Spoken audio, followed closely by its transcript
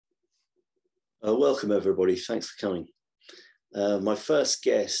Welcome, everybody. Thanks for coming. My first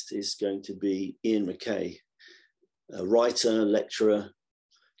guest is going to be McKay, a writer, lecturer,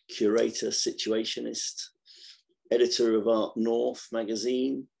 curator, situationist, editor of Art North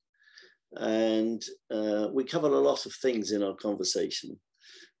magazine. And we covered a lot of things in our conversation.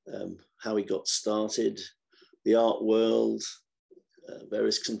 How he got started, the art world,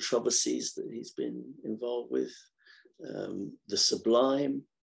 various controversies that he's been involved with, the sublime,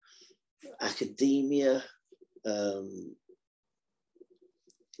 academia,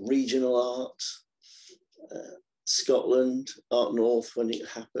 regional art, Scotland, Art North when it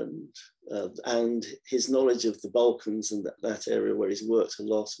happened, and his knowledge of the Balkans and that area where he's worked a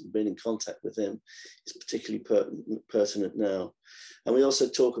lot and been in contact with them is particularly pertinent now. And we also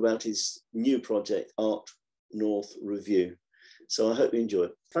talk about his new project, Art North Review. So I hope you enjoy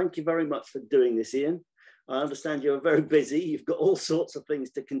it. Thank you very much for doing this, Ian. I understand you're very busy. You've got all sorts of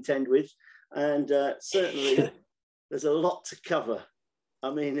things to contend with, and certainly there's a lot to cover.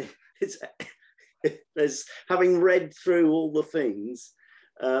 I mean, there's having read through all the things,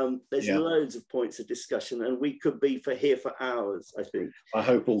 there's loads of points of discussion, and we could be here for hours, I think. I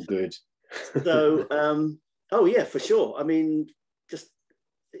hope all good. So, oh yeah, for sure. I mean, just,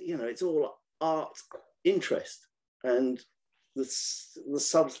 you know, it's all art interest, and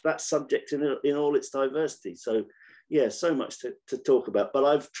that subject in all its diversity. So yeah, so much to talk about, but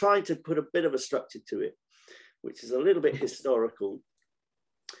I've tried to put a bit of a structure to it, which is a little bit historical.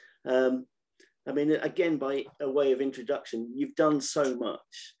 I mean, again, by a way of introduction, you've done so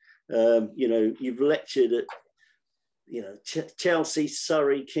much. You know, you've lectured at, you know, Chelsea,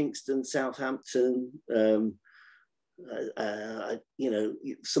 Surrey, Kingston, Southampton, you know,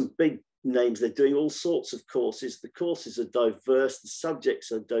 some big names. They're doing all sorts of courses. The courses are diverse, the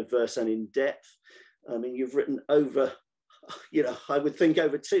subjects are diverse and in depth. I mean, you've written over, you know, I would think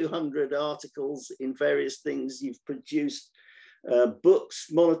over 200 articles in various things. You've produced books,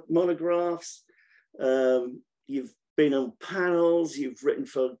 monographs, you've been on panels, you've written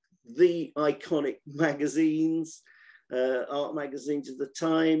for the iconic magazines, art magazines of the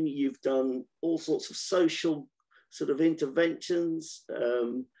time. You've done all sorts of social sort of interventions.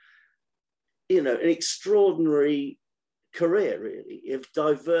 You know, an extraordinary career, really, of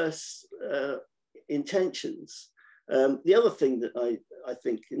diverse intentions. The other thing that I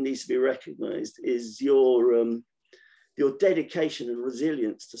think needs to be recognised is your dedication and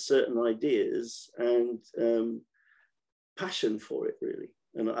resilience to certain ideas and passion for it, really.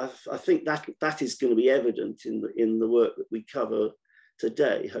 And I think that is going to be evident in the work that we cover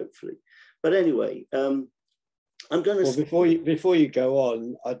today, hopefully. But anyway, I'm going to... Well, before you go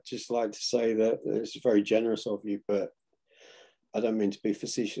on, I'd just like to say that it's very generous of you, but I don't mean to be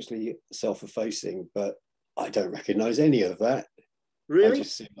facetiously self-effacing, but I don't recognise any of that. Really? I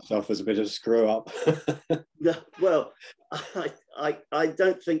just see myself as a bit of a screw up. No, well, I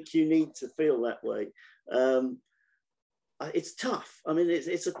don't think you need to feel that way. It's tough. I mean,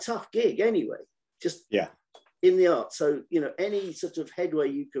 it's a tough gig anyway, just in the art. So, you know, any sort of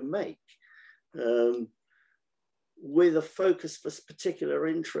headway you can make with a focus for particular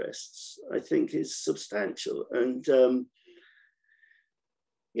interests, I think is substantial. And,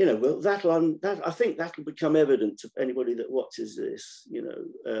 you know, well, I think that'll become evident to anybody that watches this, you know,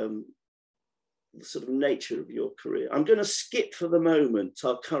 the sort of nature of your career. I'm going to skip for the moment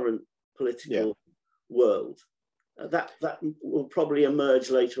our current political world. That will probably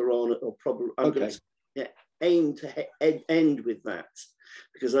emerge later on, or probably I'm going to aim to end with that,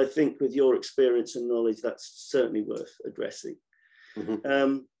 because I think with your experience and knowledge, that's certainly worth addressing.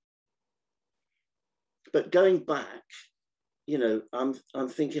 Mm-hmm. But going back, you know, I'm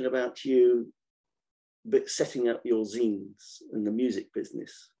thinking about you setting up your zines and the music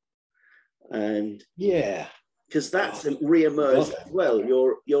business, and because that's re-emerged as well.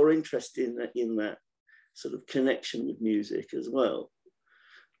 Your interest in that sort of connection with music as well.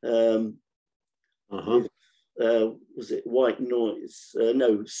 Was it White Noise?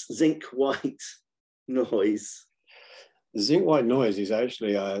 No, Zinc White Noise. Zinc White Noise is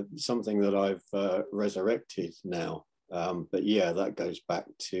actually something that I've resurrected now. But yeah, that goes back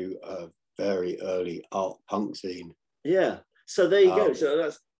to a very early art punk zine. Yeah. So there you go. So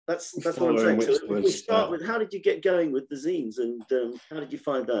that's what I'm saying. So if we start with, how did you get going with the zines, and how did you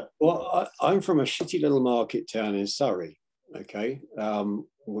find that? Well, I'm from a shitty little market town in Surrey. Okay.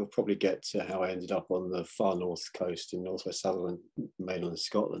 We'll probably get to how I ended up on the far north coast in northwest Sutherland, mainland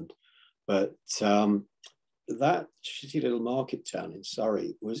Scotland. But that shitty little market town in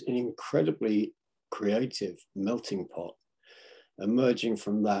Surrey was an incredibly creative melting pot. Emerging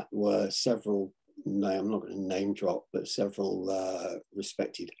from that were several, I'm not going to name drop, but several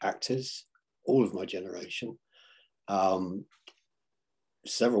respected actors all of my generation.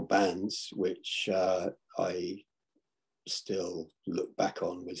 Several bands which I still look back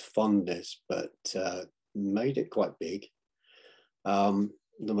on with fondness, but made it quite big. The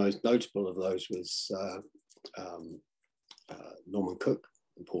most notable of those was Norman Cook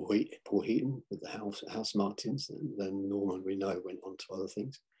and Paul Heaton with the House Martins, and then Norman, we know, went on to other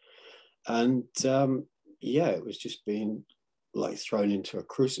things. And yeah, it was just being like thrown into a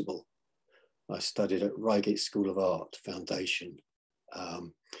crucible. I studied at Reigate School of Art Foundation,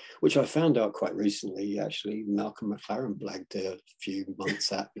 which I found out quite recently. Actually, Malcolm McLaren blagged a few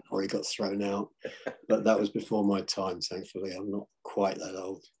months at before he got thrown out. But that was before my time, thankfully. I'm not quite that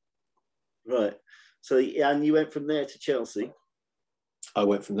old. Right. So, and you went from there to Chelsea? I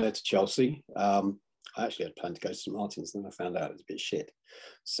went from there to Chelsea. I actually had planned to go to St Martin's, then I found out it was a bit shit.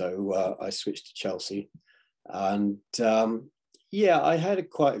 So I switched to Chelsea. And yeah, I had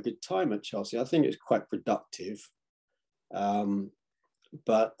quite a good time at Chelsea. I think it was quite productive.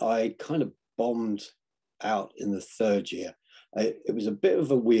 But I kind of bombed out in the third year. It was a bit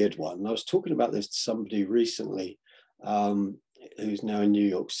of a weird one. I was talking about this to somebody recently who's now in New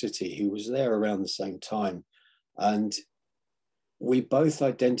York City, who was there around the same time. And we both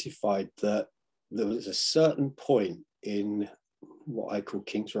identified that there was a certain point in what I call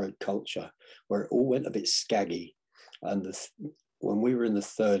Kings Road culture where it all went a bit scaggy. And when we were in the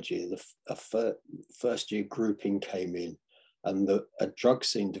third year, the first year grouping came in, and a drug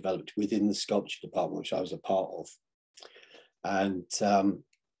scene developed within the sculpture department, which I was a part of. And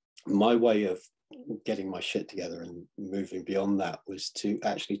my way of getting my shit together and moving beyond that was to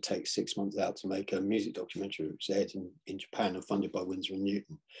actually take 6 months out to make a music documentary, which was aired in Japan and funded by Winsor &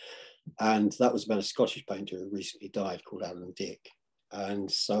 Newton. And that was about a Scottish painter who recently died called Alan Dick. And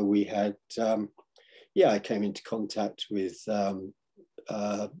so we had, yeah, I came into contact with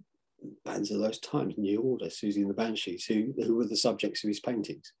bands of those times, New Order, Susie and the Banshees, who were the subjects of his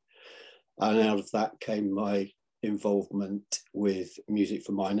paintings. And out of that came my involvement with Music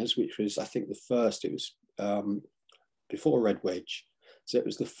for Minors, which was, I think, the first, it was before Red Wedge. So it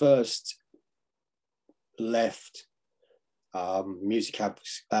was the first left music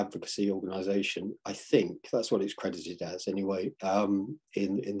advocacy organisation, I think, that's what it's credited as anyway,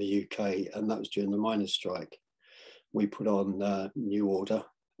 in the UK, and that was during the miners' strike. We put on New Order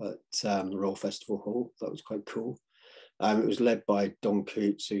at the Royal Festival Hall. That was quite cool. It was led by Don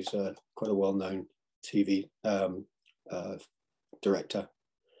Coots, who's quite a well-known TV director.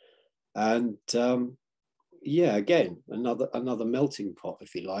 And yeah, again, another melting pot,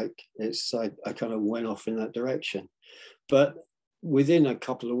 if you like. I kind of went off in that direction. But within a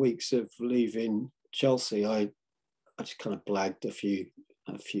couple of weeks of leaving Chelsea, I just kind of blagged a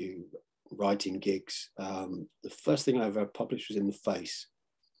few writing gigs. The first thing I ever published was in The Face,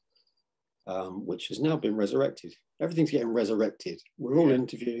 which has now been resurrected. Everything's getting resurrected. We're all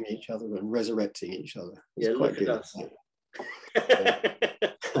interviewing each other and resurrecting each other. It's quite good.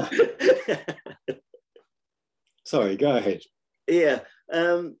 Sorry, go ahead. Yeah.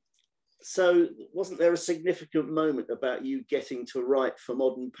 So wasn't there a significant moment about you getting to write for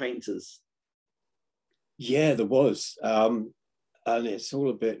modern painters? Yeah, there was. And it's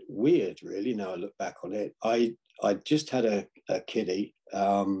all a bit weird, really, now I look back on it. I just had a kiddie.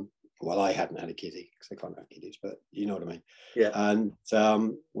 Well, I hadn't had a kiddie because I can't have kiddies, but you know what I mean. Yeah. And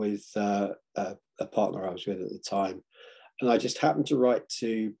with a partner I was with at the time. And I just happened to write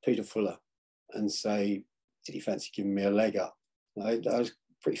to Peter Fuller and say, did you fancy giving me a leg up? I was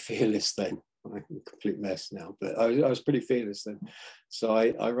pretty fearless then. I'm a complete mess now, but I was pretty fearless then. So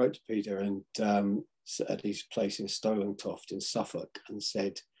I wrote to Peter and at his place in Stolingtoft in Suffolk and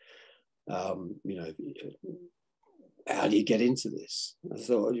said, you know, how do you get into this? I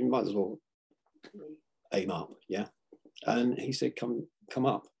thought you might as well aim up, yeah. And he said, come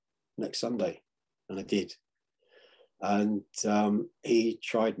up next Sunday, and I did. And he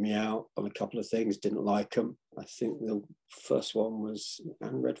tried me out on a couple of things, didn't like them. I think the first one was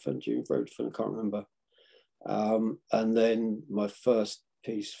Anne Redfern, June Redfern, I can't remember. And then my first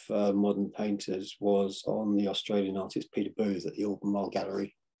piece for Modern Painters was on the Australian artist Peter Booth at the Albemarle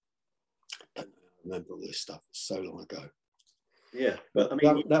Gallery. I don't remember all this stuff, it's so long ago. Yeah, but I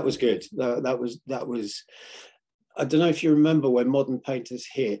mean, that was good. That was. I don't know if you remember when Modern Painters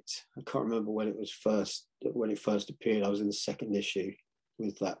hit. I can't remember when it first appeared. I was in the second issue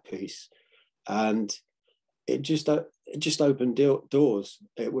with that piece, and it just opened doors.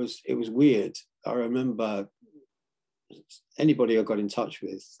 It was weird. I remember anybody I got in touch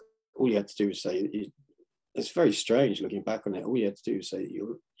with, all you had to do was say, it's very strange looking back on it. All you had to do was say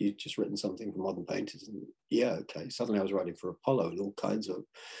you'd just written something for Modern Painters, and yeah, okay. Suddenly I was writing for Apollo and all kinds of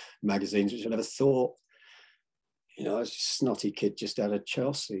magazines, which I never thought. You know, I was just a snotty kid just out of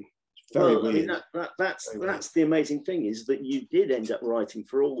Chelsea. It's very weird. I mean, that's the amazing thing, is that you did end up writing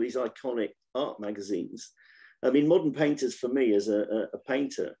for all these iconic art magazines. I mean, Modern Painters for me as a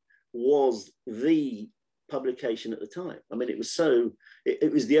painter was the publication at the time. I mean, it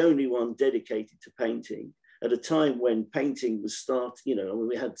was the only one dedicated to painting at a time when painting was you know,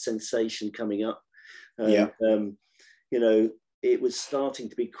 we had Sensation coming up. You know, it was starting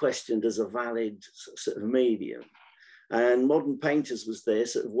to be questioned as a valid sort of medium. And Modern Painters was there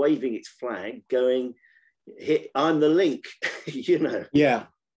sort of waving its flag, going, I'm the link, you know. Yeah.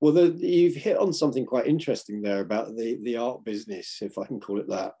 Well, you've hit on something quite interesting there about the art business, if I can call it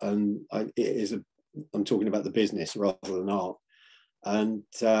that. And I'm talking about the business rather than art. And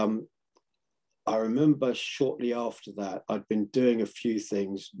I remember shortly after that, I'd been doing a few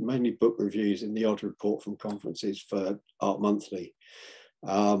things, mainly book reviews and the odd report from conferences for Art Monthly,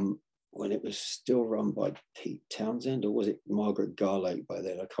 when it was still run by Pete Townsend, or was it Margaret Garlake by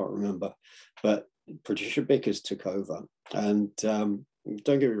then? I can't remember. But Patricia Bickers took over. And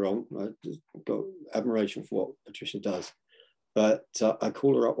don't get me wrong, I've got admiration for what Patricia does. But I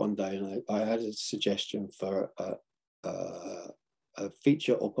called her up one day and I had a suggestion for a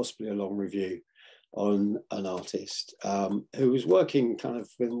feature or possibly a long review on an artist who was working kind of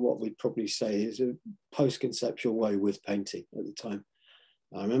in what we'd probably say is a post-conceptual way with painting at the time.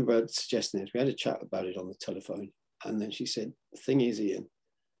 I remember suggesting this. We had a chat about it on the telephone. And then she said, the thing is, Ian,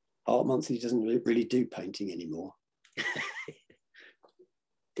 Art Monthly doesn't really do painting anymore.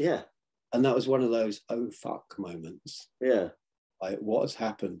 Yeah. And that was one of those, oh, fuck moments. Yeah. Like, what has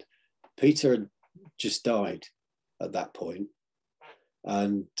happened? Peter had just died at that point.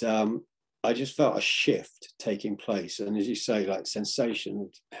 And I just felt a shift taking place. And as you say, like, Sensation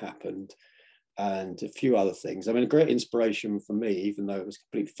had happened and a few other things. I mean, a great inspiration for me, even though it was a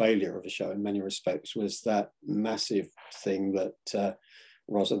complete failure of a show in many respects, was that massive thing that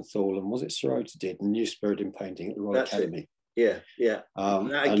Rosenthal and was it Sirota did, New Spirit in Painting at the Royal Academy. Yeah, yeah.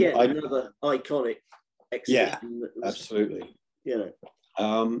 Again, another iconic exhibition. Yeah, absolutely. You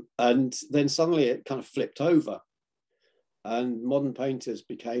know. And then suddenly it kind of flipped over, and Modern Painters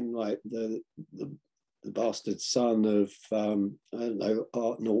became like the bastard son of I don't know,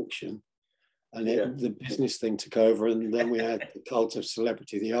 art and auction, and the business thing took over, and then we had the cult of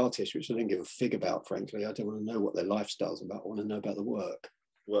celebrity, the artist, which I didn't give a fig about, frankly. I don't want to know what their lifestyle's about. I want to know about the work.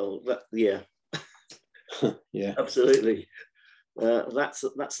 Well, yeah, absolutely. That's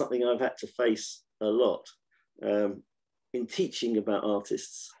something I've had to face a lot in teaching about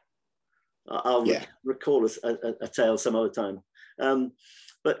artists. I'll recall a tale some other time.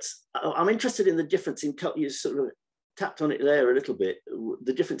 But I'm interested in the difference in culture. You sort of tapped on it there a little bit.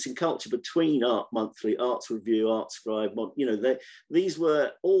 The difference in culture between Art Monthly, Arts Review, Art Scribe. You know, these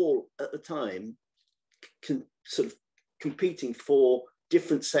were all at the time sort of competing for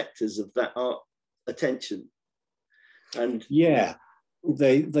different sectors of that art attention. And yeah,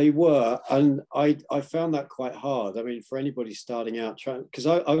 they were, and I found that quite hard. I mean, for anybody starting out, because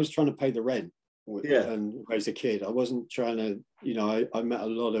I was trying to pay the rent and as a kid, I wasn't trying to, you know, I met a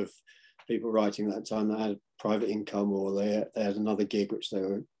lot of people writing that time that had private income, or they had another gig which they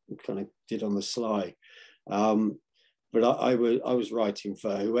were kind of did on the sly. But I was writing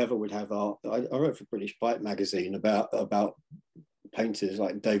for whoever would have art. I wrote for British Bike magazine about painters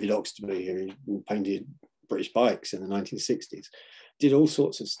like David Oxtoby, who painted British bikes in the 1960s, did all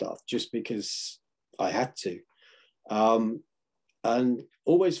sorts of stuff just because I had to, and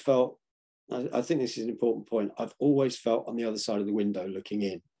always felt, I think this is an important point, I've always felt on the other side of the window looking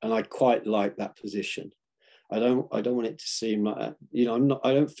in, and I quite like that position. I don't want it to seem like, you know,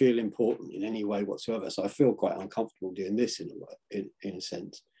 I don't feel important in any way whatsoever, so I feel quite uncomfortable doing this in a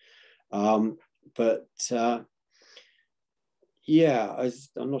sense. But yeah,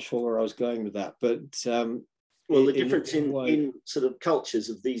 I'm not sure where I was going with that, but well, the difference in sort of cultures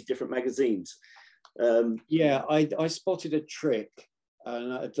of these different magazines. Yeah, I spotted a trick,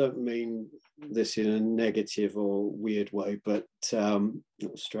 and I don't mean this in a negative or weird way, but not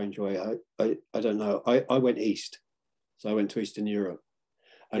a strange way. I don't know. I went east, so I went to Eastern Europe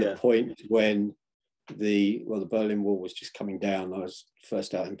at a point when the Berlin Wall was just coming down. I was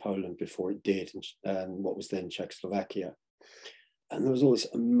first out in Poland before it did, and what was then Czechoslovakia. And there was all this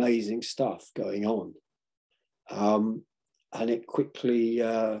amazing stuff going on. And it quickly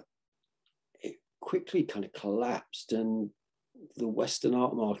kind of collapsed, and the Western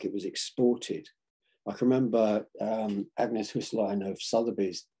art market was exported. I can remember Agnes Huslein of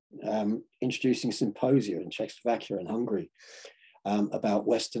Sotheby's introducing symposia in Czechoslovakia and Hungary about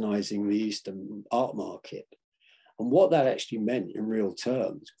westernizing the Eastern art market. And what that actually meant in real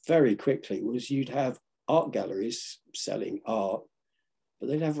terms, very quickly, was you'd have art galleries selling art, but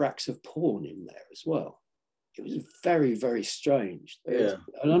they'd have racks of porn in there as well. It was very, very strange. Yeah.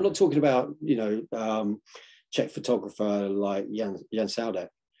 And I'm not talking about, Czech photographer like Jan Saudek,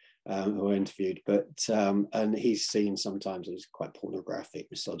 who I interviewed, but and he's seen sometimes as quite pornographic,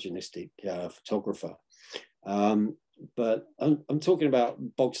 misogynistic photographer. But I'm talking about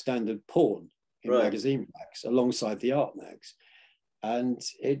bog standard porn in magazine mags alongside the art mags. And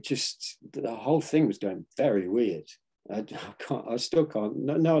it just, the whole thing was going very weird. I still can't,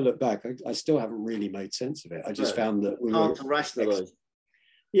 now I look back, I still haven't really made sense of it. I just found that we hard to rationalize.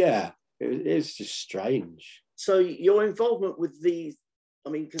 Yeah, it's just strange. So your involvement with these, I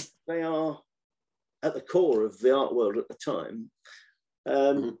mean, because they are at the core of the art world at the time,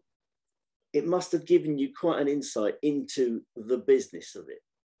 it must have given you quite an insight into the business of it.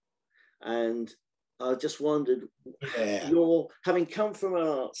 And I just wondered, you're having come from an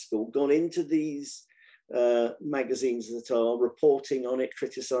art school, gone into these magazines that are reporting on it,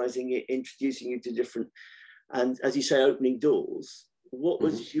 criticizing it, introducing you to different, and as you say, opening doors. What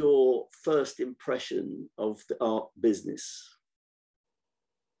was your first impression of the art business?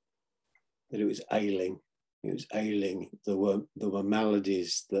 That it was ailing. It was ailing. There were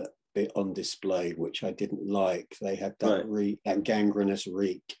maladies that bit on display, which I didn't like. They had that that gangrenous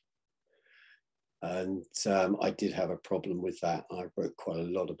reek. And I did have a problem with that. I wrote quite a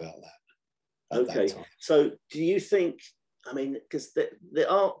lot about that at that time. So do you think, I mean, because the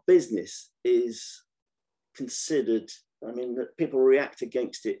art business is considered, I mean, that people react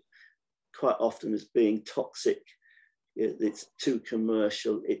against it quite often as being toxic. It's too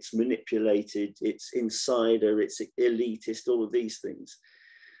commercial, it's manipulated, it's insider, it's elitist, all of these things.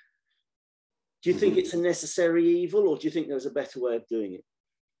 Do you think it's a necessary evil, or do you think there's a better way of doing it?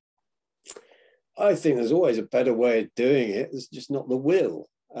 I think there's always a better way of doing it. It's just not the will.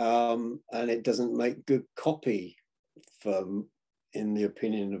 And it doesn't make good copy in the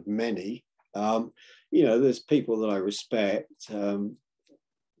opinion of many. There's people that I respect.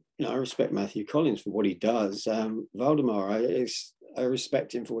 I respect Matthew Collins for what he does. Valdemar, I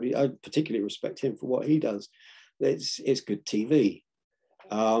respect him for I particularly respect him for what he does. It's good TV.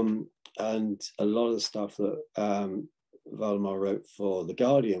 And a lot of the stuff that Valdemar wrote for The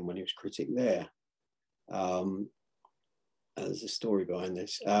Guardian when he was critic there. There's a story behind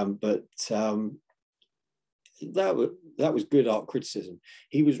this, but that was good art criticism.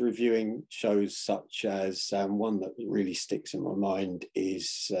 He was reviewing shows such as one that really sticks in my mind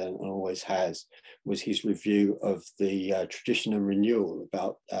is, and always has, was his review of the Tradition and Renewal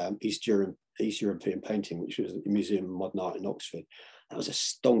about East European painting, which was at the Museum of Modern Art in Oxford. That was a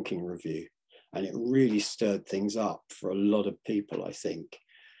stonking review, and it really stirred things up for a lot of people, I think.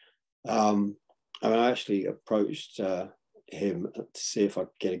 I actually approached him to see if I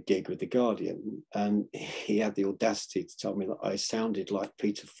could get a gig with The Guardian, and he had the audacity to tell me that I sounded like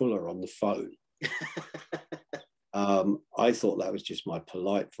Peter Fuller on the phone. I thought that was just my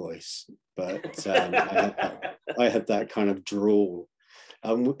polite voice, but I had that kind of drawl.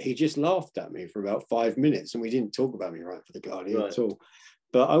 He just laughed at me for about 5 minutes, and we didn't talk about me right for The Guardian at all.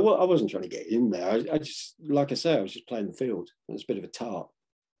 But I wasn't trying to get in there. I just, like I say, I was just playing the field. It was a bit of a tart.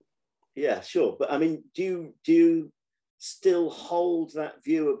 Yeah, sure. But I mean, do you still hold that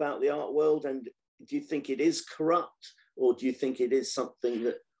view about the art world, and do you think it is corrupt, or do you think it is something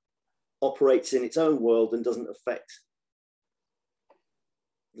that operates in its own world and doesn't affect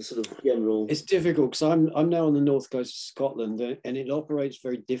the sort of general? It's difficult because I'm now on the north coast of Scotland, and it operates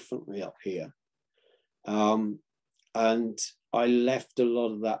very differently up here, and I left a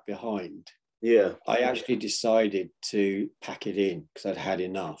lot of that behind. I actually decided to pack it in because I'd had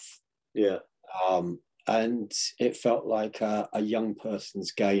enough. And it felt like a young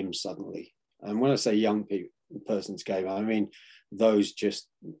person's game suddenly. And when I say young person's game, I mean those just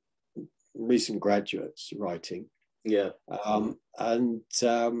recent graduates writing. And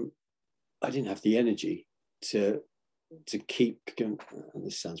I didn't have the energy to keep, and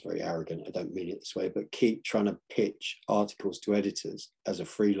this sounds very arrogant, I don't mean it this way, but keep trying to pitch articles to editors as a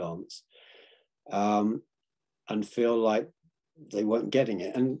freelance, and feel like they weren't getting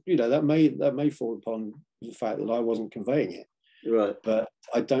it. And that may fall upon the fact that I wasn't conveying it, but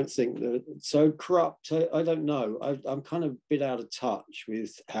I don't think that. So corrupt, I don't know. I'm kind of a bit out of touch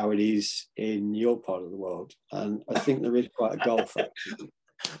with how it is in your part of the world, and I think there is quite a gulf actually.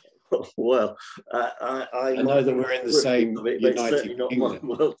 Well, I know that we're in the same United Kingdom.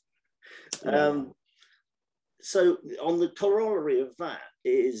 World. So on the corollary of that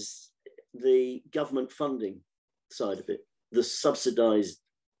is the government funding side of it, the subsidized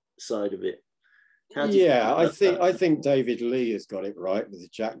side of it. Yeah, I think David Lee has got it right with the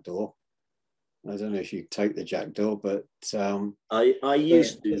jackdaw. I don't know if you take the jackdaw, but I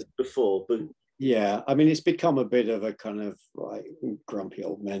used to before, but yeah, I mean, it's become a bit of a kind of like grumpy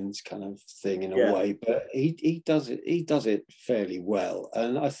old men's kind of thing in a way, but he does it fairly well,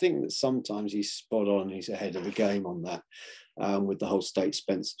 and I think that sometimes he's spot on. He's ahead of the game on that with the whole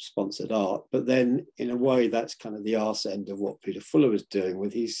state-sponsored art. But then, in a way, that's kind of the arse end of what Peter Fuller was doing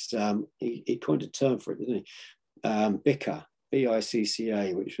with his. He coined a term for it, didn't he? BICCA,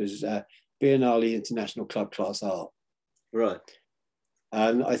 BICCA, which was Biennale International Club Class Art. Right.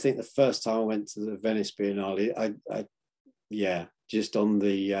 And I think the first time I went to the Venice Biennale, I just on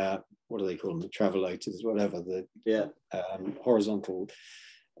the what do they call them, the travelators, whatever, the horizontal,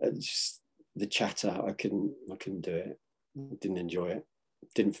 just the chatter. I couldn't do it. Didn't enjoy it.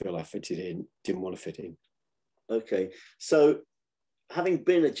 Didn't feel I fitted in. Didn't want to fit in. Okay, so having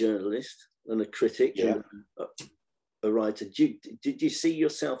been a journalist and a critic and a writer, did you see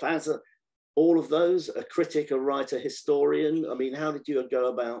yourself as all of those, a critic, a writer, historian? I mean, how did you go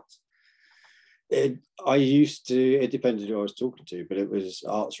about? I used to, it depended who I was talking to, but it was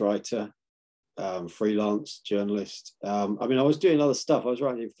arts writer, freelance journalist. I mean, I was doing other stuff. I was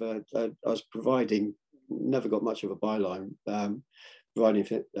writing for, I was providing, never got much of a byline, providing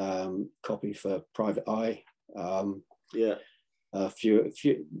copy for Private Eye. A few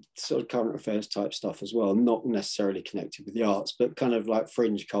sort of current affairs type stuff as well, not necessarily connected with the arts, but kind of like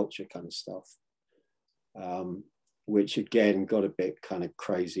fringe culture kind of stuff, which again got a bit kind of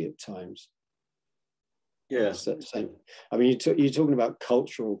crazy at times. Yeah. So, I mean, you're talking about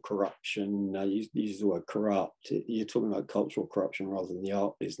cultural corruption. You use the word corrupt. You're talking about cultural corruption rather than the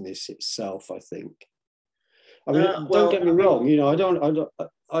art business itself, I think. I mean, don't get me wrong. You know,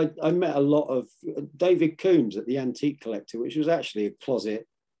 I met a lot of David Coombs at the Antique Collector, which was actually a closet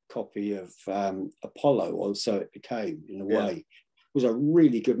copy of Apollo, or so it became in a way. It was a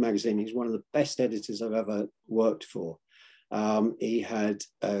really good magazine. He's one of the best editors I've ever worked for. He had,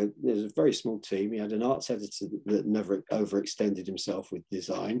 there was a very small team. He had an arts editor that never overextended himself with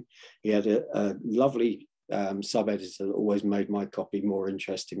design. He had a lovely sub-editor that always made my copy more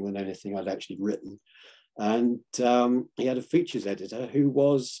interesting than anything I'd actually written. And he had a features editor who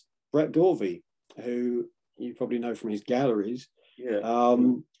was Brett Gorvey, who you probably know from his galleries,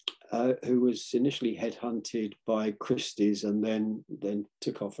 who was initially headhunted by Christie's and then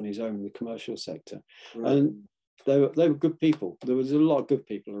took off on his own in the commercial sector. Right. And they were good people. There was a lot of good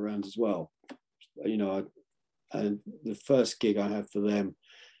people around as well. You know, and the first gig I had for them,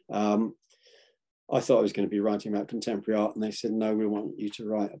 I thought I was going to be writing about contemporary art, and they said, no, we want you to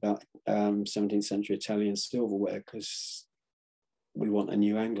write about 17th century Italian silverware because we want a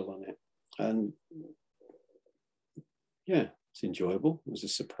new angle on it. And yeah, it's enjoyable. It was a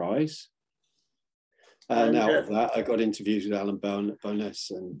surprise. And out of that, I got interviews with Alan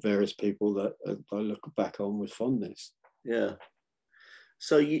Bowness and various people that I look back on with fondness. Yeah.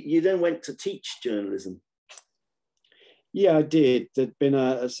 So you then went to teach journalism. Yeah, I did. There'd been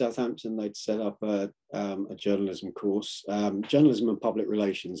at Southampton, they'd set up a journalism course, journalism and public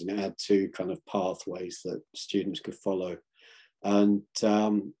relations, and it had two kind of pathways that students could follow. And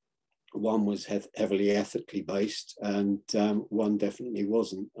one was heavily ethically based, and one definitely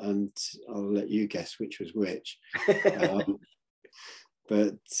wasn't. And I'll let you guess which was which.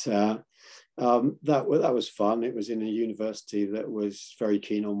 That was fun. It was in a university that was very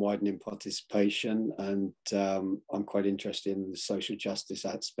keen on widening participation, and I'm quite interested in the social justice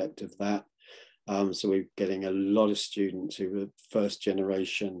aspect of that. So we're getting a lot of students who were first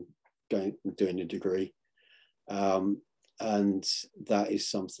generation doing a degree. And that is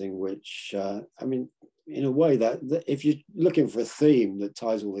something which, I mean, in a way that if you're looking for a theme that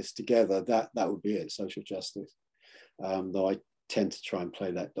ties all this together, that would be it, social justice. Though I tend to try and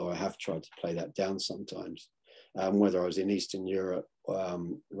play that, or I have tried to play that down sometimes. Whether I was in Eastern Europe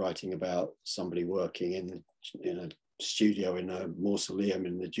writing about somebody working in a studio in a mausoleum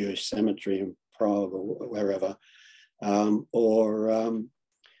in the Jewish cemetery in Prague or wherever, or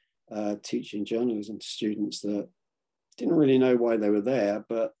teaching journalism to students that didn't really know why they were there,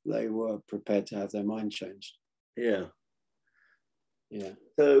 but they were prepared to have their mind changed. Yeah. Yeah.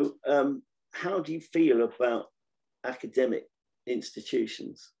 So how do you feel about academic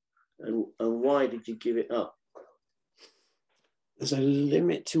institutions, and why did you give it up? There's a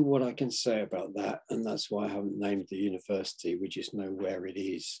limit to what I can say about that, and that's why I haven't named the university. We just know where it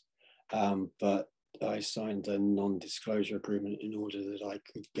is. But I signed a non-disclosure agreement in order that I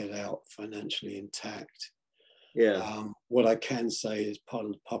could get out financially intact. Yeah. What I can say is part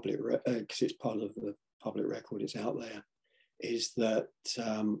of the public, because it's part of the public record, it's out there, is that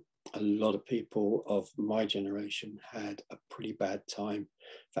a lot of people of my generation had a pretty bad time.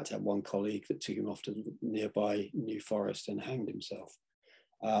 In fact, I had one colleague that took him off to the nearby New Forest and hanged himself.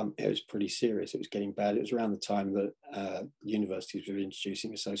 It was pretty serious. It was getting bad. It was around the time that universities were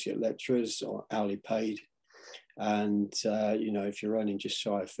introducing associate lecturers or hourly paid. And, you know, if you're earning just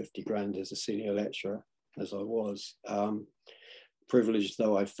shy of 50 grand as a senior lecturer, as I was, privileged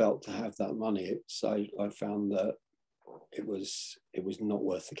though I felt to have that money, so I found that it was not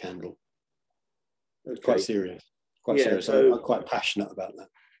worth the candle. Okay. Quite serious. Quite serious. So, I'm quite passionate about that.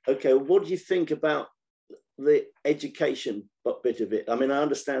 Okay, what do you think about the education bit of it? I mean, I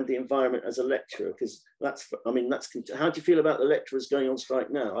understand the environment as a lecturer, because that's how do you feel about the lecturers going on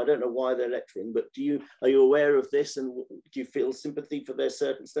strike now? I don't know why they're lecturing, but are you aware of this, and do you feel sympathy for their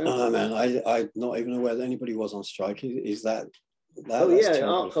circumstances? Oh man, I'm not even aware that anybody was on strike. Is that oh yeah,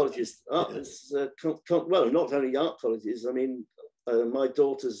 art colleges. Well, not only art colleges. I mean, my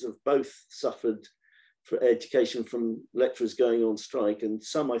daughters have both suffered for education from lecturers going on strike, and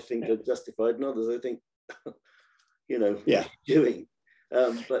some I think are justified, and others I think, you know, what are you doing?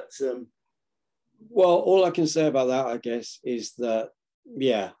 Well, all I can say about that, I guess, is that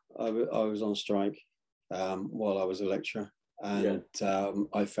I was on strike while I was a lecturer, and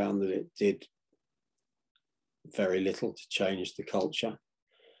I found that it did very little to change the culture.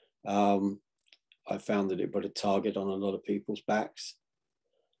 I found that it put a target on a lot of people's backs,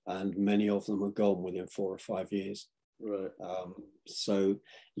 and many of them are gone within 4 or 5 years. Right. So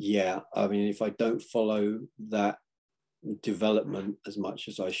yeah, I mean, if I don't follow that development as much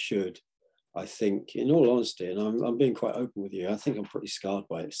as I should, I think, in all honesty, and I'm being quite open with you, I think I'm pretty scarred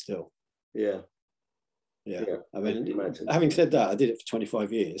by it still. Yeah. I mean, having said that, I did it for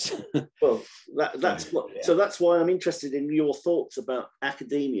 25 years. Well, so that's why I'm interested in your thoughts about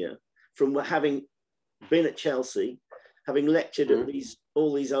academia, from having been at Chelsea, having lectured at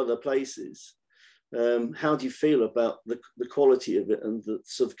all these other places. How do you feel about the quality of it and the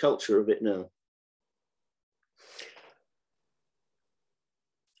sort of culture of it now?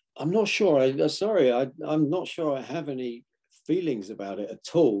 I'm not sure. I'm not sure I have any feelings about it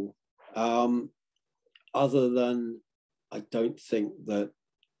at all. Other than I don't think that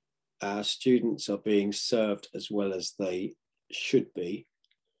our students are being served as well as they should be.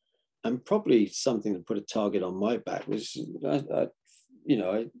 And probably something that put a target on my back was, I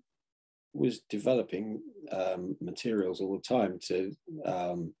was developing materials all the time to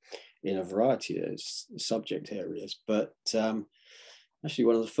in a variety of subject areas. But actually,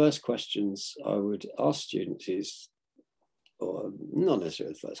 one of the first questions I would ask students is, or not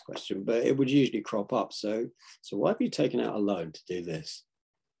necessarily the first question, but it would usually crop up. So why have you taken out a loan to do this?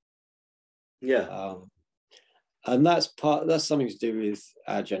 Yeah. And that's something to do with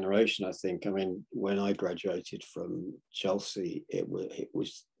our generation, I think. I mean, when I graduated from Chelsea, it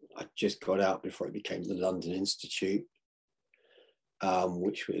was I just got out before it became the London Institute,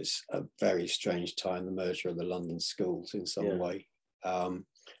 which was a very strange time, the merger of the London schools in some way.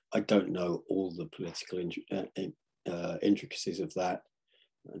 I don't know all the political intricacies of that.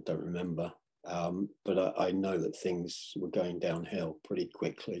 I don't remember, but I know that things were going downhill pretty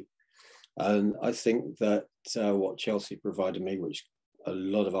quickly. And I think that what Chelsea provided me, which a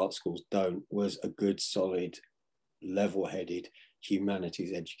lot of art schools don't, was a good, solid, level-headed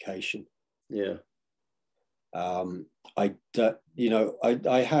humanities education. Yeah. I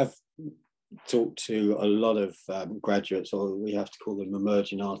have talked to a lot of graduates, or we have to call them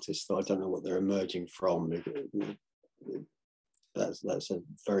emerging artists, though I don't know what they're emerging from. That's a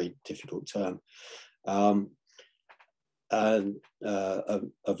very difficult term. And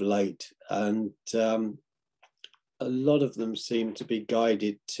of late, and a lot of them seem to be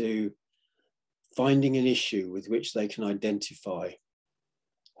guided to finding an issue with which they can identify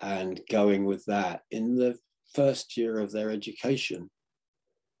and going with that in the first year of their education,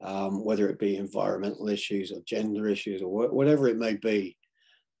 whether it be environmental issues or gender issues or whatever it may be.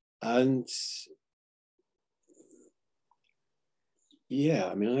 And yeah,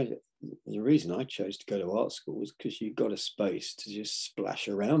 I mean, the reason I chose to go to art school was because you got a space to just splash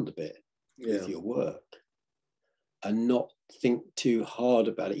around a bit with your work and not think too hard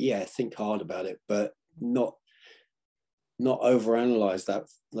about it. Yeah, think hard about it, but not overanalyze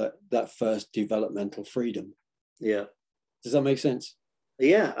that first developmental freedom. Yeah. Does that make sense?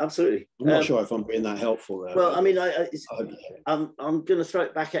 Yeah, absolutely. I'm not sure if I'm being that helpful there. Well, I mean, I'm going to throw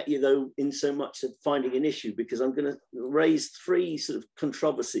it back at you, though, in so much of finding an issue, because I'm going to raise 3 sort of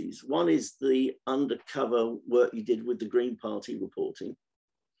controversies. One is the undercover work you did with the Green Party reporting.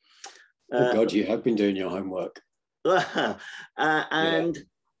 Oh God, you have been doing your homework. And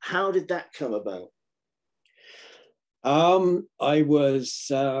how did that come about? I was,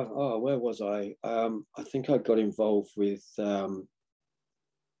 where was I? I think I got involved with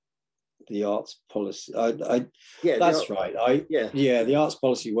the arts policy. That's right. The arts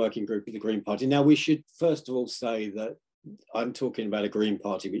policy working group of the Green Party. Now, we should first of all say that I'm talking about a Green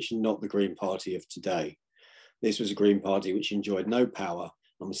Party which is not the Green Party of today. This was a Green Party which enjoyed no power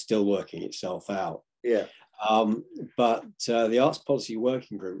and was still working itself out. Yeah. But the arts policy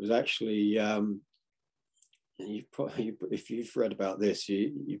working group was actually, if you've read about this,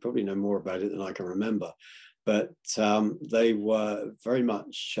 you probably know more about it than I can remember. But they were very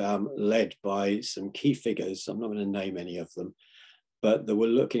much led by some key figures. I'm not going to name any of them, but they were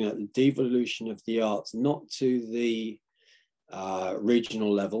looking at the devolution of the arts, not to the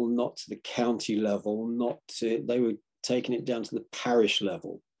regional level, not to the county level, they were taking it down to the parish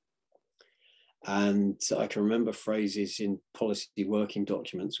level. And I can remember phrases in policy working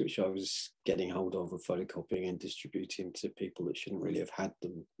documents, which I was getting hold of and photocopying and distributing to people that shouldn't really have had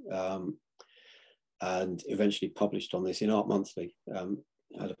them. And eventually published on this in Art Monthly. I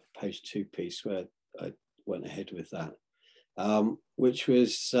had a page 2 piece where I went ahead with that, which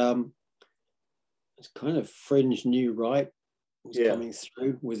was kind of fringe new right was coming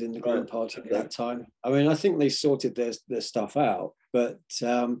through within the Green Party at that time. I mean, I think they sorted their stuff out, but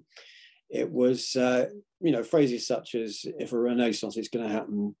it was, phrases such as, if a renaissance is going to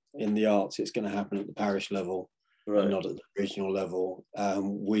happen in the arts, it's going to happen at the parish level. Right. And not at the regional level.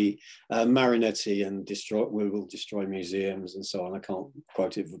 Marinetti and we will destroy museums and so on. I can't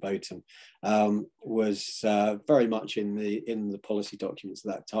quote it verbatim. Was very much in the policy documents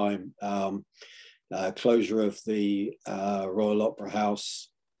at that time. Closure of the Royal Opera House,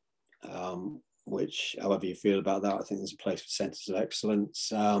 which, however you feel about that, I think there's a place for centres of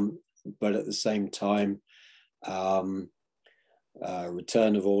excellence. But at the same time,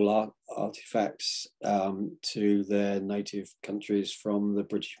 return of all artifacts to their native countries from the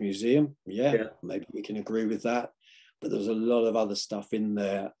British Museum. Maybe we can agree with that. But there's a lot of other stuff in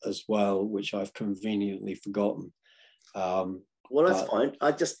there as well, which I've conveniently forgotten. Well, that's fine.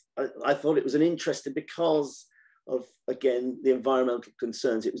 I thought it was an interesting because of, again, the environmental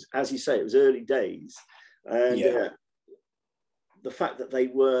concerns. It was, as you say, it was early days. And the fact that they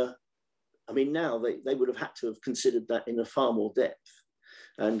were, I mean, now they would have had to have considered that in a far more depth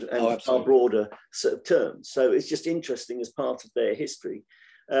and far broader sort of terms. So it's just interesting as part of their history,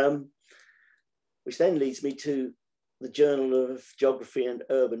 which then leads me to the Journal of Geography and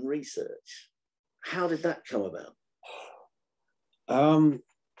Urban Research. How did that come about?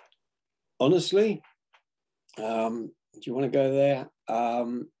 Honestly, do you want to go there?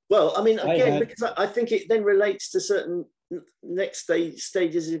 Well, I mean, again, because I think it then relates to certain next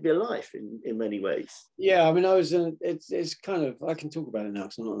stages of your life in many ways. Yeah, I mean, it's kind of, I can talk about it now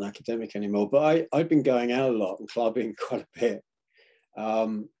because I'm not an academic anymore, but I've been going out a lot and clubbing quite a bit,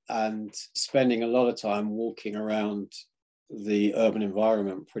 and spending a lot of time walking around the urban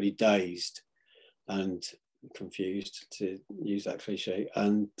environment pretty dazed and confused, to use that cliche,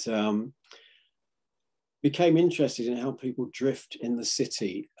 and became interested in how people drift in the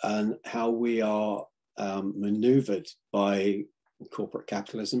city and how we are maneuvered by corporate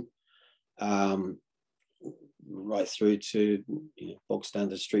capitalism, right through to bog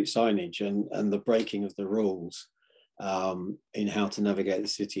standard street signage and the breaking of the rules in how to navigate the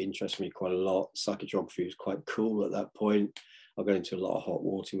city interests me quite a lot. Psychogeography was quite cool at that point. I got into a lot of hot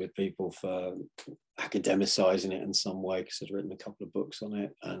water with people for academicizing it in some way, because I'd written a couple of books on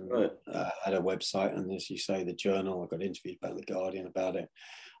it and had a website, and as you say, the journal. I got interviewed by The Guardian about it,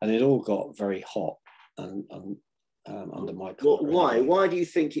 and it all got very hot and under my collar. Why do you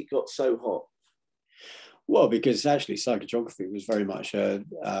think it got so hot? Well, because actually psychogeography was very much the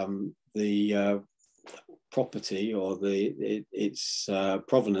property, or its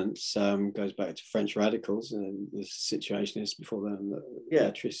provenance goes back to French radicals and the Situationists before them,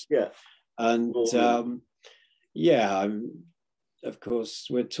 and of course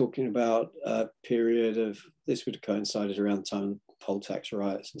we're talking about a period of, this would have coincided around the time of poll tax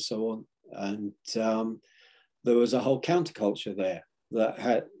riots and so on, and there was a whole counterculture there that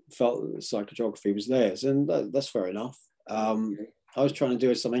had felt that psychogeography was theirs, and that's fair enough. I was trying to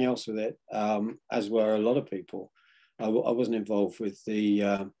do something else with it, as were a lot of people. I wasn't involved with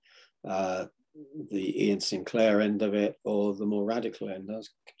the Ian Sinclair end of it or the more radical end. I was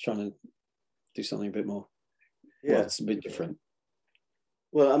trying to do something a bit more. Well, it's a bit different.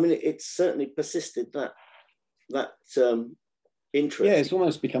 Well, I mean, it's certainly persisted, that interest. Yeah, it's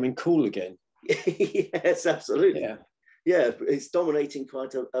almost becoming cool again. Yes, absolutely. Yeah. Yeah, it's dominating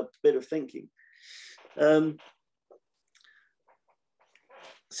quite a bit of thinking. So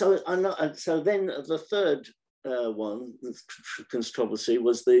then the third one, controversy,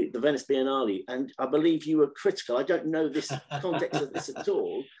 was the Venice Biennale, and I believe you were critical. I don't know this context of this at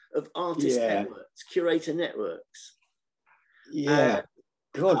all, of artist networks, curator networks. Yeah.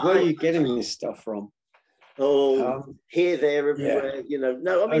 God, where are you getting this stuff from? Oh, here, there, everywhere. You know,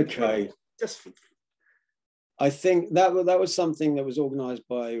 no, I mean, okay. Just. I think that was something that was organised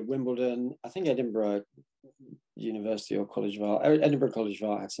by Wimbledon. I think Edinburgh University or College of Art. Edinburgh College of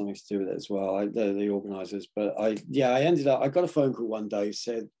Art had something to do with it as well. They're the organisers. But I got a phone call one day,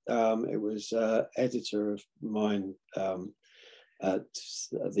 said it was editor of mine at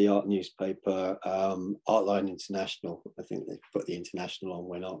the art newspaper, Artline International. I think they put the international on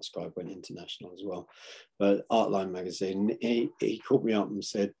when Art Scribe went international as well. But Artline magazine, he called me up and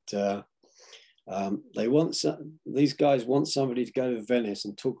said, these guys want somebody to go to Venice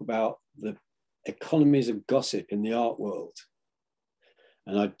and talk about the economies of gossip in the art world.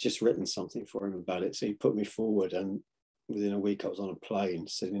 And I'd just written something for him about it. So he put me forward, and within a week I was on a plane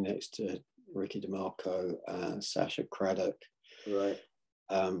sitting next to Ricky DeMarco, Sasha Craddock, right,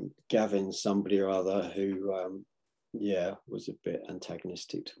 Gavin somebody or other, who was a bit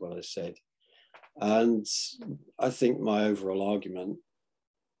antagonistic to what I said. And I think my overall argument,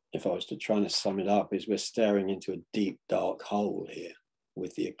 if I was to try to sum it up, is we're staring into a deep, dark hole here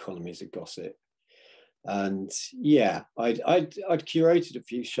with the economies of gossip. And yeah, I'd curated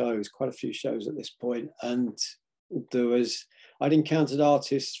quite a few shows at this point, and I'd encountered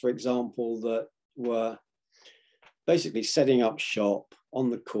artists, for example, that were basically setting up shop on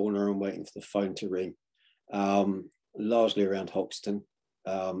the corner and waiting for the phone to ring, largely around Hoxton.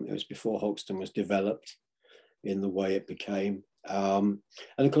 It was before Hoxton was developed in the way it became. And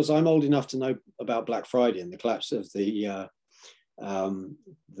of course, I'm old enough to know about Black Friday and the collapse of the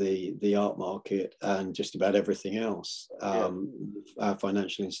art market and just about everything else, our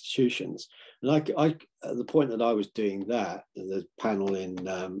financial institutions. And I at the point that I was doing that, the panel at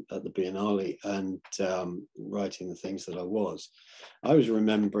the Biennale, and writing the things that I was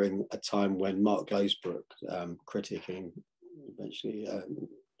remembering a time when Mark Glazebrook, critic and eventually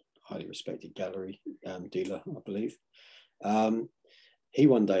highly respected gallery dealer, I believe, he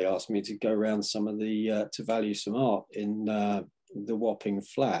one day asked me to go around some of the to value some art in the Wapping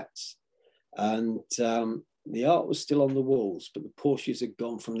flats, and the art was still on the walls, but the Porsches had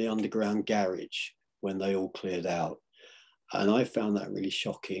gone from the underground garage when they all cleared out. And I found that really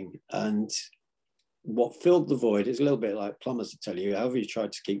shocking. And what filled the void is a little bit like plumbers tell you, however you try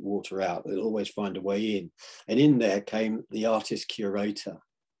to keep water out, they'll always find a way in. And in there came the artist curator.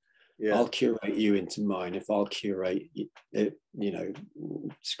 Yeah. I'll curate you into mine. If I'll curate it,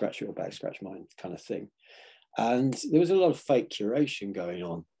 scratch your back, scratch mine kind of thing. And there was a lot of fake curation going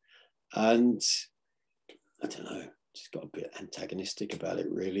on. And I don't know, just got a bit antagonistic about it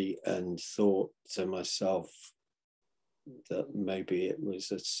really, and thought to myself that maybe it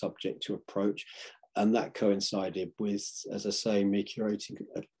was a subject to approach. And that coincided with, as I say, me curating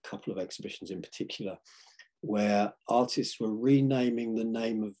a couple of exhibitions in particular, where artists were renaming the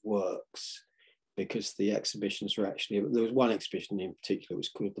name of works because the exhibitions were actually, there was one exhibition in particular, it was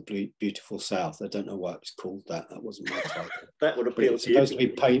called The Beautiful South. I don't know why it was called that. That wasn't my title. That would appeal to you. It was supposed to be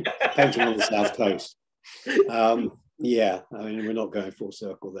painting on the South Coast. Yeah, I mean, we're not going full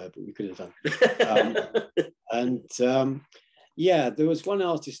circle there, but we could have done. Yeah, there was one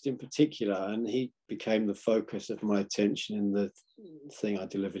artist in particular, and he became the focus of my attention in the thing I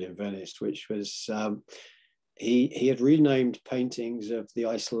delivered in Venice, which was he had renamed paintings of the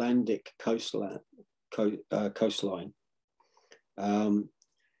Icelandic coastline and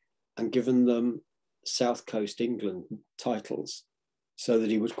given them South Coast England titles so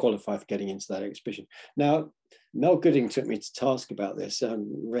that he would qualify for getting into that exhibition. Now, Mel Gooding took me to task about this,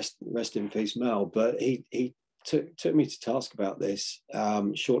 rest in peace, Mel, but he took me to task about this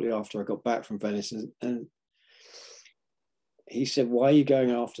shortly after I got back from Venice, and he said, why are you going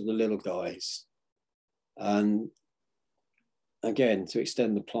after the little guys? And again, to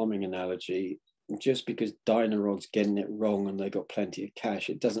extend the plumbing analogy, just because Dynarod's getting it wrong and they got plenty of cash,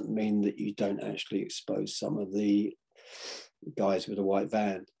 it doesn't mean that you don't actually expose some of the guys with a white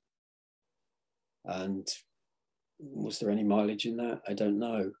van. And was there any mileage in that? I don't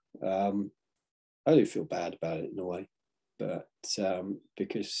know. I do feel bad about it in a way, but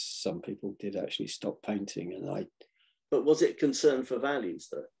because some people did actually stop painting, and But was it concern for values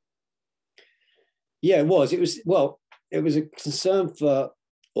though? Yeah, it was. It was a concern for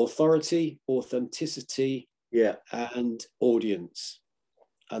authority, authenticity, and audience.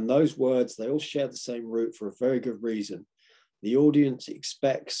 And those words, they all share the same root for a very good reason. The audience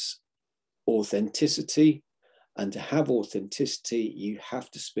expects authenticity, and to have authenticity, you have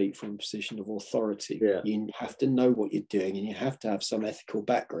to speak from a position of authority. Yeah. You have to know what you're doing, and you have to have some ethical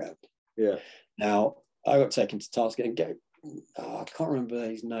background. Yeah. Now, I got taken to task and I can't remember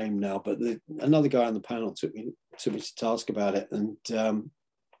his name now, but another guy on the panel took me to task about it, and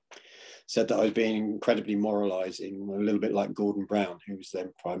said that I was being incredibly moralizing, a little bit like Gordon Brown, who was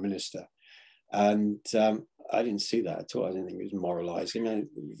then Prime Minister. And I didn't see that at all. I didn't think it was moralizing.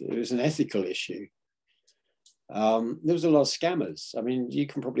 It was an ethical issue. There was a lot of scammers. I mean, you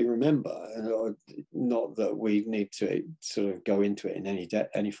can probably remember, not that we need to sort of go into it in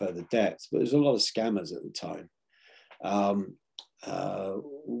any further depth, but there's a lot of scammers at the time.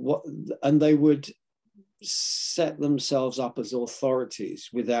 And they would set themselves up as authorities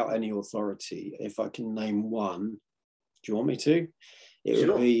without any authority. If I can name one, do you want me to? It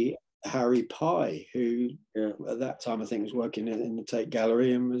Sure. would be Harry Pye, who at that time I think was working in the Tate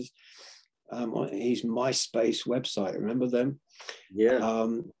Gallery and was on his MySpace website. Remember them? Yeah.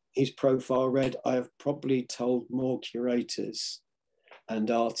 His profile read, "I have probably told more curators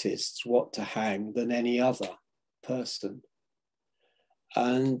and artists what to hang than any other person."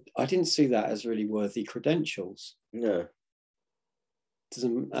 And I didn't see that as really worthy credentials. No.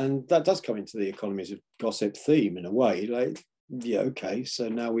 And that does come into the economies of gossip theme in a way. Like, yeah, okay, so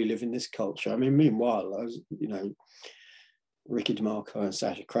now we live in this culture. I mean, meanwhile, I was, Ricky DeMarco and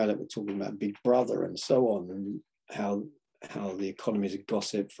Sasha Craddock were talking about Big Brother and so on, and how the economies of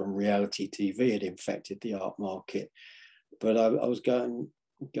gossip from reality TV had infected the art market. But I was going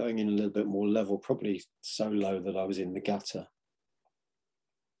in a little bit more level, probably so low that I was in the gutter.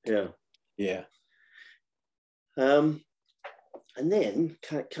 Yeah. And then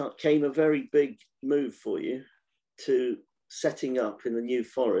came a very big move for you to setting up in the New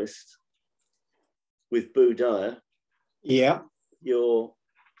Forest with Boo Dyer. Yeah. Your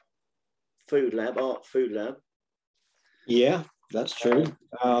art food lab. Yeah, that's true.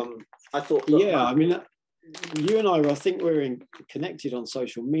 I thought. I mean, you and I think we were connected on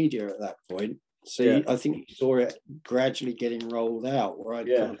social media at that point. So I think you saw it gradually getting rolled out, where I'd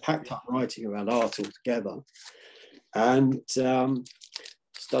kind of packed up writing about art altogether and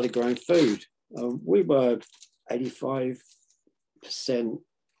started growing food. We were 85%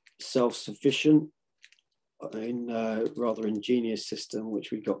 self-sufficient in a rather ingenious system which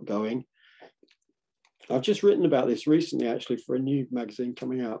we got going. I've just written about this recently, actually, for a new magazine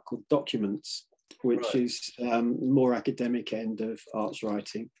coming out called Documents, which is more academic end of arts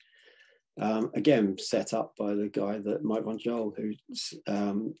writing. Again, set up by the guy that Mike Von Joel, who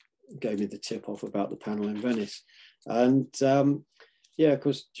gave me the tip off about the panel in Venice. And of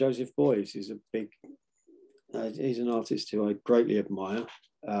course, Joseph Beuys is he's an artist who I greatly admire.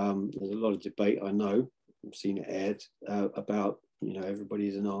 There's a lot of debate, I know, I've seen it aired, about,